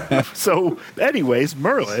 So, anyways,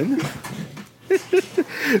 Merlin.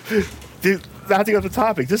 Dude, not to go off the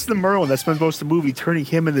topic. This is the Merlin that spends most of the movie turning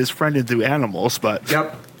him and his friend into animals, but...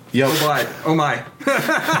 Yep. Yep. Oh my.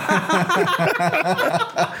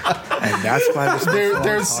 And that's why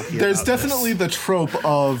There's definitely the trope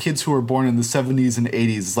of kids who were born in the 70s and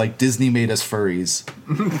 80s, like Disney made us furries.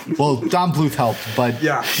 Well, Don Bluth helped, but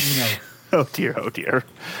Yeah. you know. Oh dear.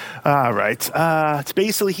 All right. It's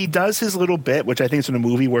basically he does his little bit, which I think is in a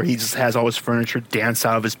movie where he just has all his furniture dance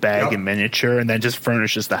out of his bag in miniature and then just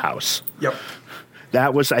furnishes the house. Yep.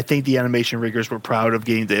 That was, I think, the animation riggers were proud of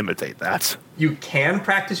getting to imitate that. You can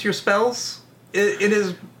practice your spells in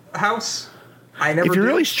his house. I never. If you're did.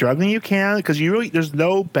 really struggling, you can, because there's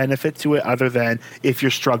no benefit to it other than if you're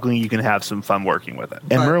struggling, you can have some fun working with it. And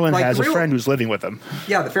But, Merlin like, has a real- friend who's living with him.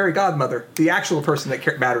 Yeah, the fairy godmother, the actual person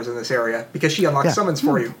that matters in this area, because she unlocks summons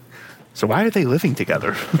for you. So why are they living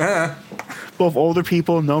together? Both older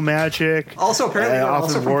people, no magic. Also, apparently, they're often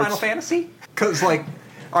also from warts. Final Fantasy. Because, like,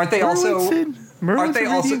 aren't they Merlin's they in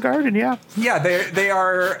also- Radiant Garden, yeah. Yeah, they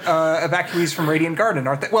are evacuees from Radiant Garden,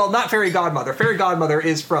 aren't they? Well, not Fairy Godmother. Fairy Godmother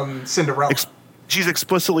is from Cinderella. She's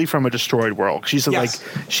explicitly from a destroyed world. She's Yes.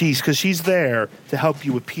 because she's there to help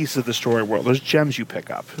you with pieces of the destroyed world. There's gems you pick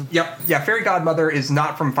up. Yep. Yeah, Fairy Godmother is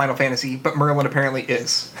not from Final Fantasy, but Merlin apparently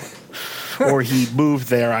is. Or he moved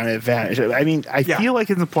there on advantage. I mean, I Yeah. feel like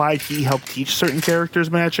it's implied he helped teach certain characters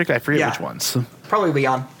magic. I forget Yeah. which ones. Probably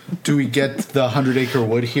Leon. Do we get the 100-acre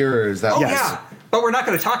wood here, or is that... Oh, Yes. yeah. But we're not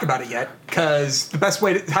going to talk about it yet, because the best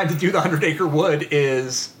time to do the 100-acre wood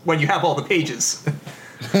is when you have all the pages.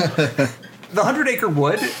 The 100-acre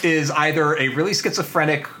wood is either a really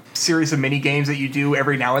schizophrenic series of mini games that you do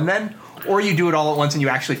every now and then, or you do it all at once and you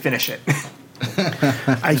actually finish it.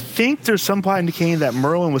 I think there's some plot indicating that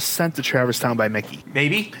Merlin was sent to Traverse Town by Mickey.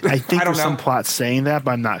 Maybe. I think don't there's know. some plot saying that,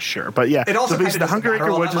 but I'm not sure. But yeah, It also so basically kinda the 100 doesn't matter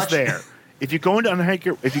Acre all Woods that is much. there. If you go into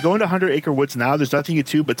 100 Acre Woods now, there's nothing you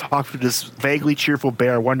do but talk to this vaguely cheerful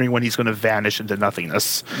bear, wondering when he's going to vanish into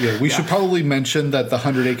nothingness. Yeah, we should probably mention that the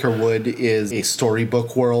 100-acre wood is a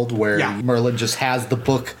storybook world where Merlin just has the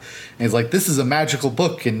book and he's like, this is a magical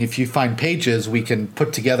book, and if you find pages, we can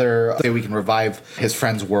put together, say we can revive his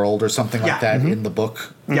friend's world or something like that in the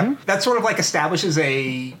book. Yeah, that sort of like establishes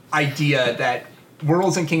a idea that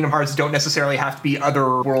worlds in Kingdom Hearts don't necessarily have to be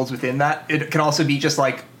other worlds within that. It can also be just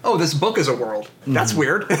like, oh, this book is a world. That's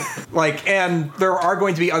weird. And there are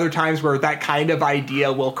going to be other times where that kind of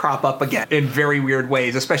idea will crop up again in very weird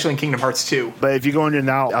ways, especially in Kingdom Hearts 2. But if you go into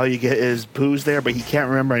now, all you get is Pooh's there, but he can't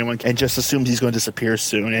remember anyone and just assumes he's going to disappear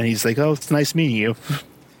soon. And he's like, oh, it's nice meeting you.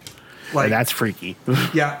 Like, And that's freaky.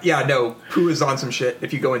 yeah, no, Pooh is on some shit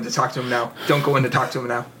if you go in to talk to him now. Don't go in to talk to him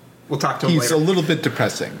now. We'll talk to him He's later. a little bit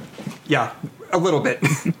depressing. Yeah, a little bit.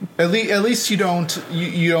 At least you don't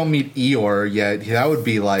meet Eeyore yet. That would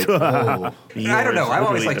be like, oh. I don't know. I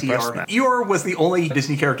always liked depressed Eeyore. now. Eeyore was the only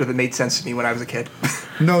Disney character that made sense to me when I was a kid.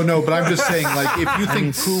 No, but I'm just saying, like, if you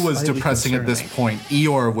think Pooh was slightly depressing at this point,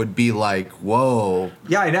 Eeyore would be like, whoa.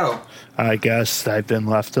 Yeah, I know. I guess I've been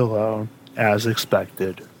left alone, as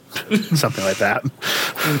expected. Something like that.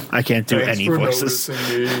 I can't do Thanks any for voices.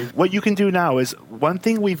 noticing me. What you can do now is one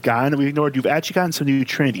thing we've gotten, we ignored, you've actually gotten some new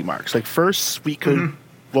Trinity marks. Like first we could,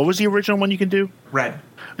 what was the original one you can do? Red.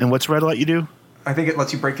 And what's red let you do? I think it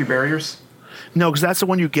lets you break through barriers. No, because that's the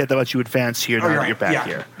one you get that lets you advance here now you're that right. you're back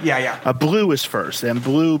here. Yeah. Blue is first, and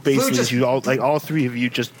blue basically just- is you all, like all three of you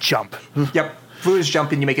just jump. Yep. Blue is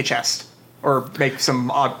jump and you make a chest. Or make some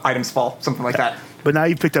odd items fall. Something like that. But now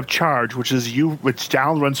you picked up charge, which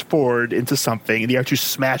down runs forward into something, and you actually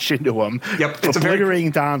smash into them, Yep, it's a very- obliterating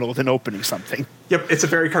Donald and opening something. Yep, it's a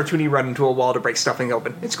very cartoony run into a wall to break stuffing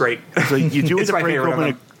open. It's great. So you do it It's to my break favorite of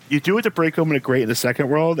open. them. You do it to break open a grate in the second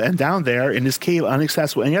world, and down there in this cave,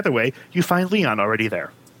 unaccessible any other way, you find Leon already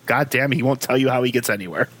there. God damn it, he won't tell you how he gets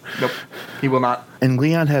anywhere. Nope. He will not. And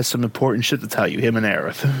Leon has some important shit to tell you, him and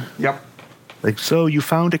Aerith. Yep. Like, so you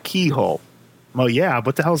found a keyhole. Well, yeah,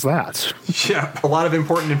 what the hell's that? Yeah. A lot of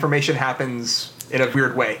important information happens in a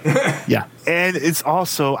weird way. Yeah. And it's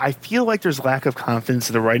also, I feel like there's lack of confidence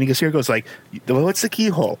in the writing, because here it goes like, well, what's the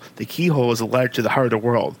keyhole? The keyhole is a letter to the heart of the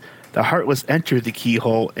world. The heartless enter the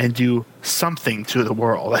keyhole and do something to the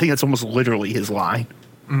world. I think that's almost literally his line.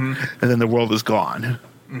 And then the world is gone.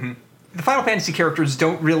 The Final Fantasy characters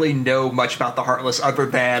don't really know much about the Heartless other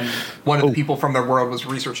than one of the people from their world was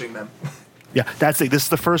researching them. Yeah, that's it. This is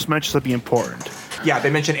the first mention of the important. Yeah, they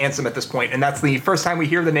mention Ansem at this point, and that's the first time we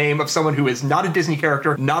hear the name of someone who is not a Disney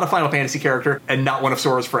character, not a Final Fantasy character, and not one of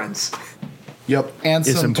Sora's friends. Yep. is Ansem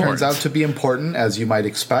important. turns out to be important, as you might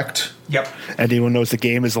expect. Yep. Anyone knows the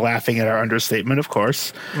game is laughing at our understatement, of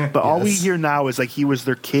course. But all we Yes. hear now is like he was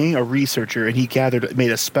their king, a researcher, and he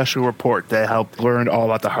made a special report that helped learn all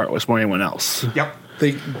about the Heartless more than anyone else. Yep.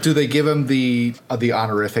 Do they give him the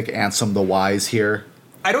honorific Ansem the Wise here?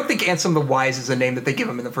 I don't think Ansem the Wise is a name that they give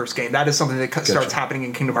him in the first game. That is something that starts happening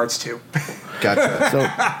in Kingdom Hearts 2.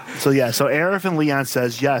 Gotcha. So Aerith and Leon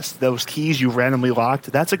says, yes, those keys you randomly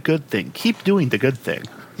locked, that's a good thing. Keep doing the good thing.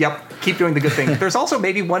 Yep. Keep doing the good thing. There's also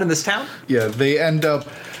maybe one in this town. Yeah, they end up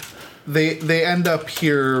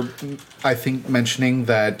here, I think, mentioning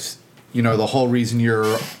that, the whole reason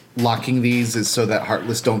you're locking these is so that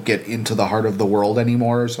Heartless don't get into the heart of the world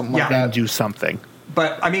anymore or something like Yeah. that. Do something.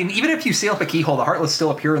 But, I mean, even if you seal up a keyhole, the Heartless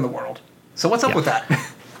still appear in the world. So what's up with that?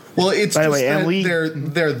 Well, it's By the just way, that Emily-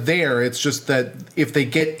 they're there. It's just that if they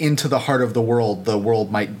get into the heart of the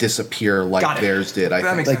world might disappear like Got it. theirs did, I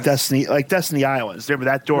That think. makes Like Destiny Islands.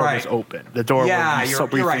 Remember that door was Right. open. The door Yeah, where we you're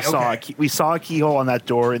briefly right, saw okay. we saw a keyhole on that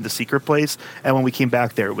door in the secret place, and when we came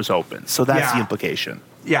back there, it was open. So that's Yeah. the implication.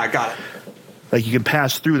 Yeah, got it. Like you can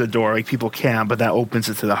pass through the door, like people can, but that opens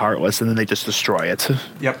it to the Heartless, and then they just destroy it.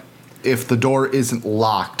 Yep. If the door isn't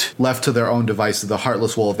locked, left to their own devices, the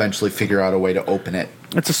Heartless will eventually figure out a way to open it.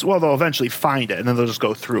 They'll eventually find it, and then they'll just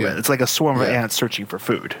go through Yeah. it. It's like a swarm of Yeah. ants searching for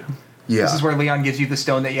food. Yeah. This is where Leon gives you the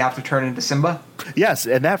stone that you have to turn into Simba. Yes,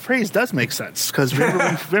 and that phrase does make sense because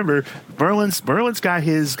remember Merlin's got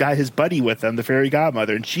his buddy with him, the fairy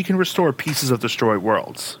godmother, and she can restore pieces of destroyed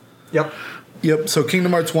worlds. Yep. Yep, so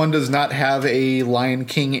Kingdom Hearts 1 does not have a Lion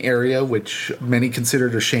King area, which many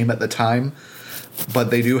considered a shame at the time,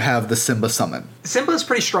 but they do have the Simba summon. Simba is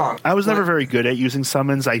pretty strong. I was never very good at using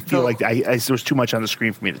summons. I feel No. like there was too much on the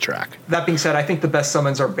screen for me to track. That being said, I think the best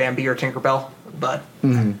summons are Bambi or Tinkerbell, but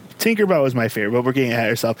Tinkerbell is my favorite, but we're getting ahead of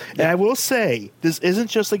ourselves. And I will say, this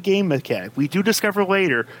isn't just a game mechanic. We do discover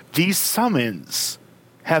later, these summons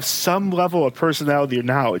have some level of personality or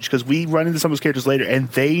knowledge because we run into some of those characters later and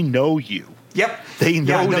they know you. yep. They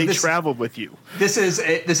know they this, traveled with you. This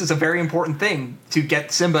is a very important thing to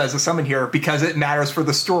get Simba as a summon here because it matters for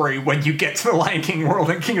the story when you get to the Lion King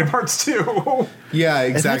world in Kingdom Hearts 2. Yeah,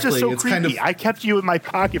 And that's exactly. just so It's creepy. kind of I kept you in my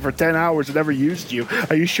pocket for 10 hours and never used you.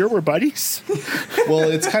 Are you sure we're buddies? well,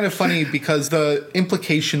 it's kind of funny because the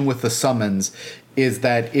implication with the summons is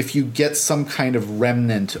that if you get some kind of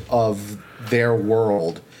remnant of their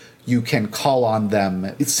world, you can call on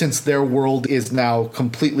them. Since their world is now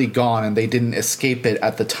completely gone and they didn't escape it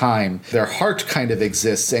at the time, their heart kind of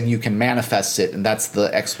exists and you can manifest it, and that's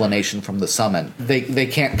the explanation from the summon. They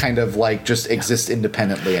can't kind of like just exist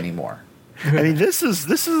independently anymore. I mean, this is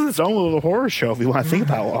its own little horror show if you want to think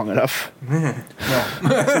about it long enough.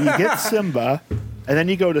 So you get Simba, and then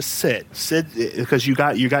you go to Sid. Sid, because you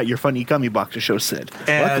got your funny gummy block to show Sid.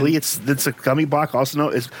 And- Luckily, it's a gummy block. Also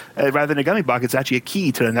known as rather than a gummy block, it's actually a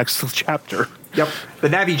key to the next chapter. Yep. The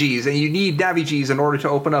Navi-Gs, and you need Navi-Gs in order to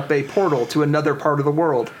open up a portal to another part of the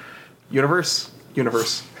world. Universe.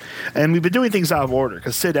 And we've been doing things out of order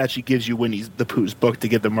because Sid actually gives you Winnie the Pooh's book to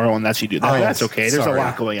give the Merle, and that's you do that. Oh, That's okay. There's sorry. a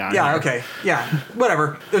lot going on. Yeah, here. okay. Yeah,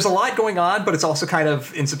 whatever. There's a lot going on, but it's also kind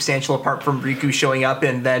of insubstantial apart from Riku showing up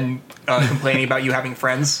and then complaining about you having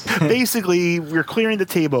friends. Basically, we're clearing the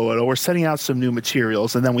table a little. We're setting out some new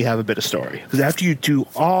materials, and then we have a bit of story. Because after you do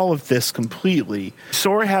all of this completely,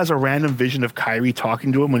 Sora has a random vision of Kyrie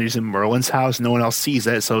talking to him when he's in Merlin's house. No one else sees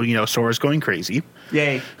it, so, Sora's going crazy.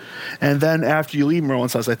 Yay. And then after you leave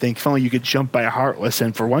Merlin's house, I think, finally you get jumped by a Heartless,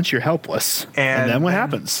 and for once you're helpless. And then what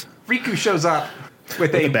happens? Riku shows up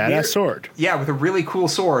with A a badass weird- sword. Yeah, with a really cool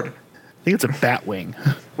sword. I think it's a Batwing.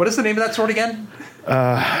 What is the name of that sword again?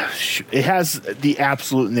 It has the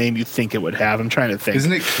absolute name you think it would have. I'm trying to think.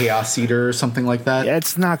 Isn't it Chaos Eater or something like that? Yeah,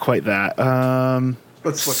 it's not quite that.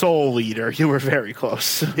 Let's look. Soul Eater. You were very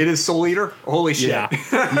close. It is Soul Eater? Holy shit. Yeah.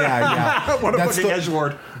 Yeah. What a That's fucking the-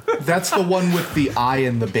 edgelord. That's the one with the eye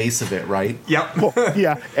in the base of it, right? Yep. Well,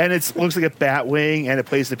 yeah, and it looks like a Batwing, and it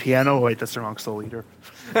plays the piano. Wait, that's the wrong Soul Eater.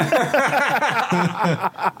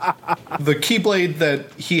 The Keyblade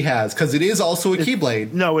that he has, because it is also a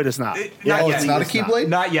Keyblade. No, it is not. not Oh, yet. it's not a It's not. Keyblade?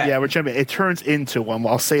 Not yet. Yeah, we're jumping. It turns into one.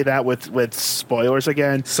 I'll say that with spoilers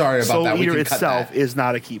again. Sorry about Soul that. We Eater can cut itself that. is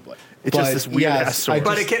not a Keyblade. It's But just this weird yes, ass sword.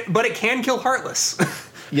 But it can kill Heartless.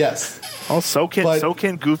 Yes. So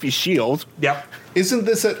can Goofy's shield. Yep. Isn't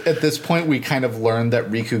this at this point we kind of learned that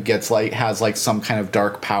Riku has some kind of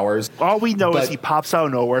dark powers? All we know is But- he pops out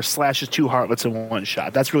of nowhere, slashes two Heartlets in one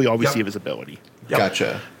shot. That's really all we Yep. see of his ability. Yep.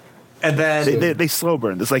 Gotcha. And then They slow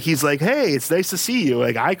burn. It's like he's like, "Hey, it's nice to see you.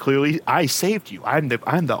 Like I saved you. I'm the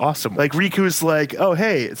awesome." Like Riku's like, "Oh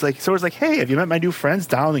hey," it's like Sora's like, "Hey, have you met my new friends,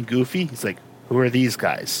 Donald and Goofy?" He's like, "Who are these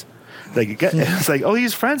guys?" It's like, oh,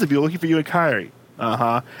 he's friends of you, looking for you and Kyrie.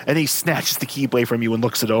 Uh-huh. And he snatches the Keyblade from you and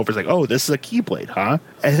looks it over. It's like, oh, this is a Keyblade, huh?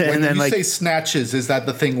 And then you say snatches, is that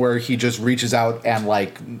the thing where he just reaches out and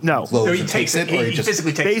no, he takes it, or he just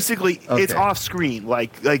physically takes basically it. It's off screen.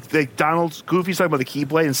 Like Goofy's talking about the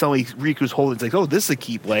Keyblade, and suddenly Riku's holding it. It's like, oh, this is a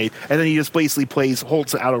Keyblade. And then he just basically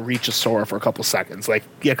holds it out of reach of Sora for a couple seconds. Like,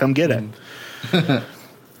 yeah, come get it.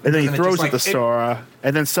 And then he throws it to Sora,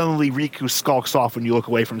 and then suddenly Riku skulks off when you look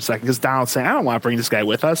away from a second, because Donald's saying, I don't want to bring this guy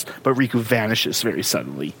with us, but Riku vanishes very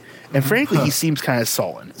suddenly. And frankly, he seems kind of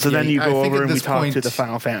sullen. So then you go over and we talk to the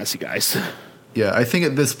Final Fantasy guys. Yeah, I think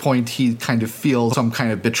at this point he kind of feels some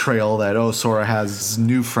kind of betrayal that, Sora has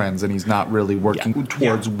new friends and he's not really working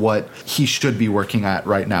towards what he should be working at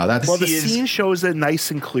right now. The scene shows it nice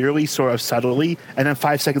and clearly, sort of subtly, and then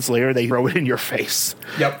 5 seconds later they throw it in your face.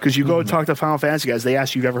 Yep. Because you go and talk to Final Fantasy guys, they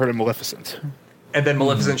ask you if you've ever heard of Maleficent. And then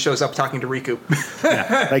Maleficent shows up talking to Riku.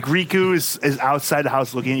 Like Riku is outside the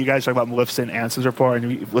house looking at you guys, talking about Maleficent Answers report,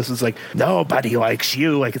 and Maleficent's like, nobody likes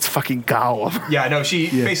you, like it's fucking Gollum. Yeah, no, she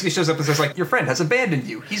basically shows up and says, like, your friend has abandoned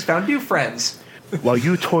you. He's found new friends. While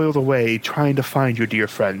you toiled away trying to find your dear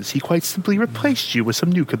friends, he quite simply replaced you with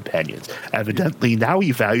some new companions. Evidently, now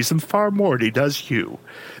he values them far more than he does you.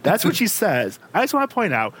 That's what she says. I just want to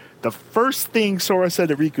point out, the first thing Sora said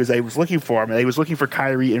to Riku is that he was looking for him, and he was looking for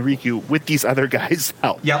Kairi and Riku with these other guys'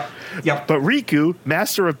 help. Yep. But Riku,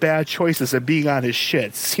 master of bad choices and being on his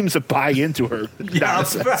shit, seems to buy into her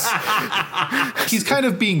nonsense. He's kind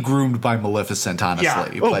of being groomed by Maleficent,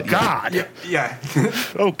 honestly. Yeah. Oh, God. Yeah.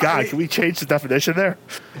 Oh, God. Can we change the definition there?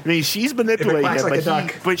 I mean, she's manipulating him,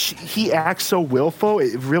 but he acts so willful,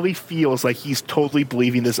 it really feels like he's totally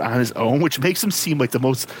believing this on his own, which makes him seem like the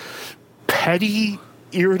most petty,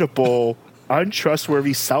 irritable,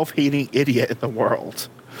 untrustworthy, self-hating idiot in the world.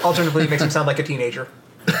 Alternatively, it makes him sound like a teenager.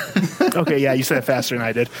 Okay, yeah, you said it faster than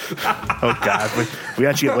I did. Oh, God. We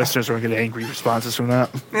actually get listeners who are going to get angry responses from that.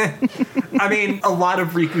 I mean, a lot of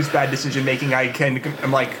Riku's bad decision-making,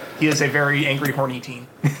 I'm like, he is a very angry, horny teen.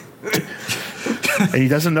 And he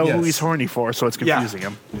doesn't know who he's horny for, so it's confusing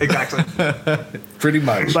him. Exactly. Pretty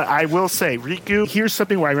much. But I will say, Riku, here's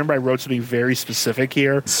something where I remember I wrote something very specific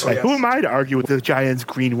here. Who am I to argue with the giant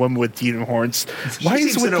green woman with demon horns? Why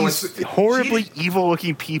is it with these horribly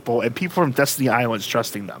evil-looking people and people from Destiny Islands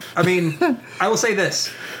trusting them? I mean, I will say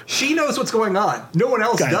this. She knows what's going on. No one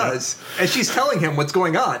else does. And she's telling him what's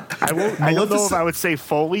going on. I don't know if I would say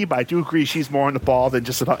fully, but I do agree she's more on the ball than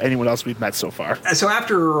just about anyone else we've met so far. So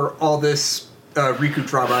after all this Riku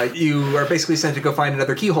drama, you are basically sent to go find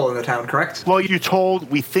another keyhole in the town, correct? Well, you're told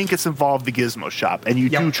we think it's involved the Gizmo Shop, and you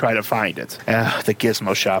do try to find it. The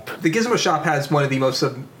Gizmo Shop. The Gizmo Shop has one of the most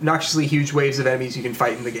obnoxiously huge waves of enemies you can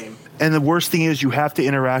fight in the game. And the worst thing is you have to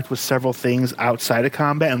interact with several things outside of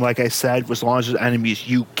combat, and like I said, as long as there's enemies,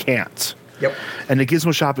 you can't. Yep. And the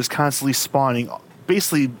Gizmo Shop is constantly spawning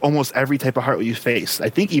basically almost every type of heart you face. I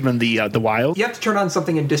think even the wild. You have to turn on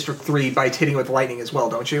something in District 3 by hitting with lightning as well,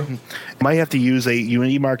 don't you? You might have to use a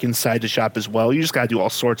Unity mark inside the shop as well. You just got to do all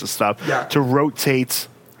sorts of stuff to rotate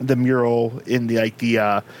the mural in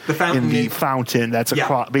the fountain that's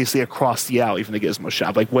basically across the alley from the Gizmo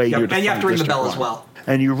Shop, like way near the and you have to ring the bell as well.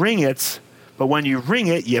 And you ring it. But when you ring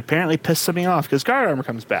it, you apparently piss something off because guard armor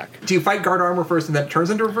comes back. Do you fight guard armor first and then it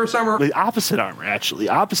turns into reverse armor? The opposite armor, actually.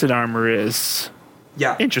 Opposite armor is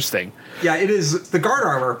interesting. Yeah, it is the guard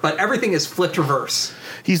armor, but everything is flipped reverse.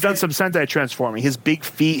 He's done some Sentai transforming. His big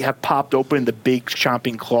feet have popped open, the big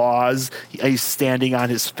chomping claws. He's standing on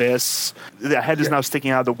his fists. The head is now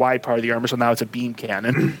sticking out of the wide part of the armor, so now it's a beam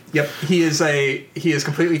cannon. Yep, he is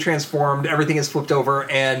completely transformed. Everything is flipped over,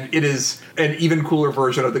 and it is an even cooler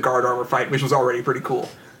version of the guard armor fight, which was already pretty cool.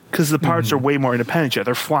 Because the parts are way more independent.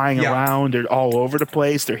 They're flying around. They're all over the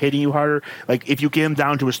place. They're hitting you harder. Like, if you get him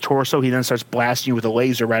down to his torso, he then starts blasting you with a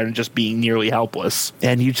laser rather than just being nearly helpless.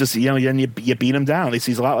 And you just, then you beat him down.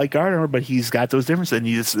 He's a lot like guard armor, but he's got those differences. And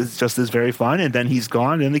it's just is very fun. And then he's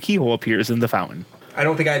gone, and the keyhole appears in the fountain. I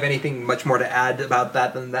don't think I have anything much more to add about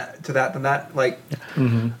that than that. Like,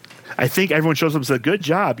 I think everyone shows up and says, good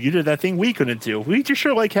job. You did that thing we couldn't do. We just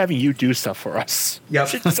sure like having you do stuff for us.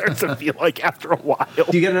 Yep. It starts to feel like after a while. Do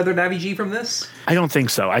you get another Navi G from this? I don't think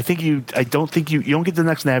so. I don't think you don't get the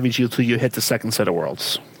next Navi G until you hit the second set of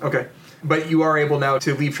worlds. Okay. But you are able now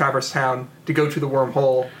to leave Traverse Town to go to the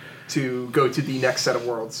wormhole to go to the next set of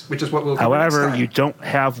worlds, which is what we'll do next time. You don't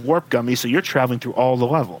have warp gummies, so you're traveling through all the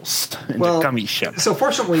levels in the gummy ship. So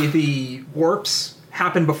fortunately, the warps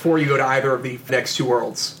happen before you go to either of the next two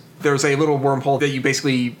worlds. There's a little wormhole that you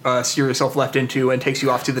basically steer yourself left into and takes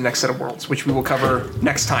you off to the next set of worlds, which we will cover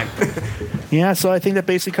next time. Yeah, so I think that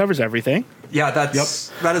basically covers everything. Yeah, that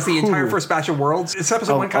is the entire first batch of worlds. It's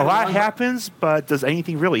episode one kind A of lot long, happens, but does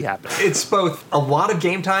anything really happen? It's both a lot of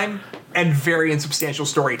game time and very insubstantial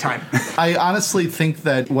story time. I honestly think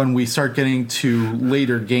that when we start getting to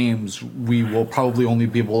later games, we will probably only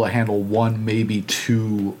be able to handle one, maybe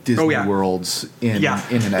two Disney worlds in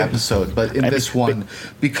an episode. But in this one,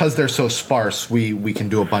 because they're so sparse, we can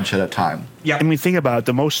do a bunch at a time. Yeah. I mean, think about it.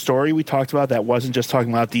 The most story we talked about that wasn't just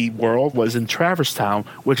talking about the world was in Traverse Town,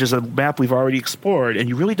 which is a map we've already explored, and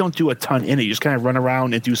you really don't do a ton in it. You just kind of run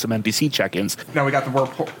around and do some NPC check-ins. Now we got the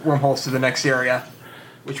wormholes to the next area,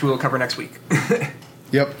 which we will cover next week.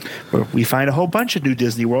 Yep. We find a whole bunch of new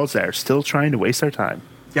Disney worlds that are still trying to waste our time.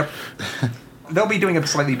 Yep. They'll be doing a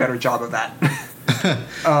slightly better job of that.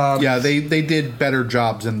 They did better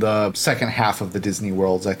jobs in the second half of the Disney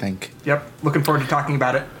worlds, I think. Yep. Looking forward to talking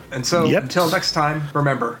about it. And so, until next time,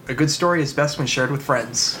 remember, a good story is best when shared with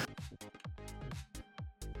friends.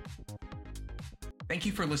 Thank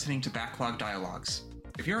you for listening to Backlog Dialogues.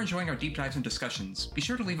 If you're enjoying our deep dives and discussions, be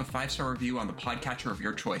sure to leave a 5-star review on the podcatcher of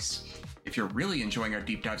your choice. If you're really enjoying our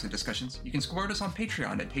deep dives and discussions, you can support us on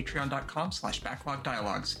Patreon at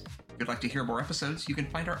patreon.com/backlogdialogues. If you'd like to hear more episodes, you can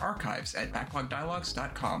find our archives at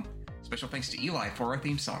backlogdialogues.com. Special thanks to Eli for our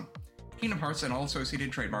theme song. Kingdom Hearts and all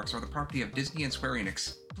associated trademarks are the property of Disney and Square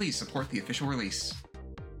Enix. Please support the official release.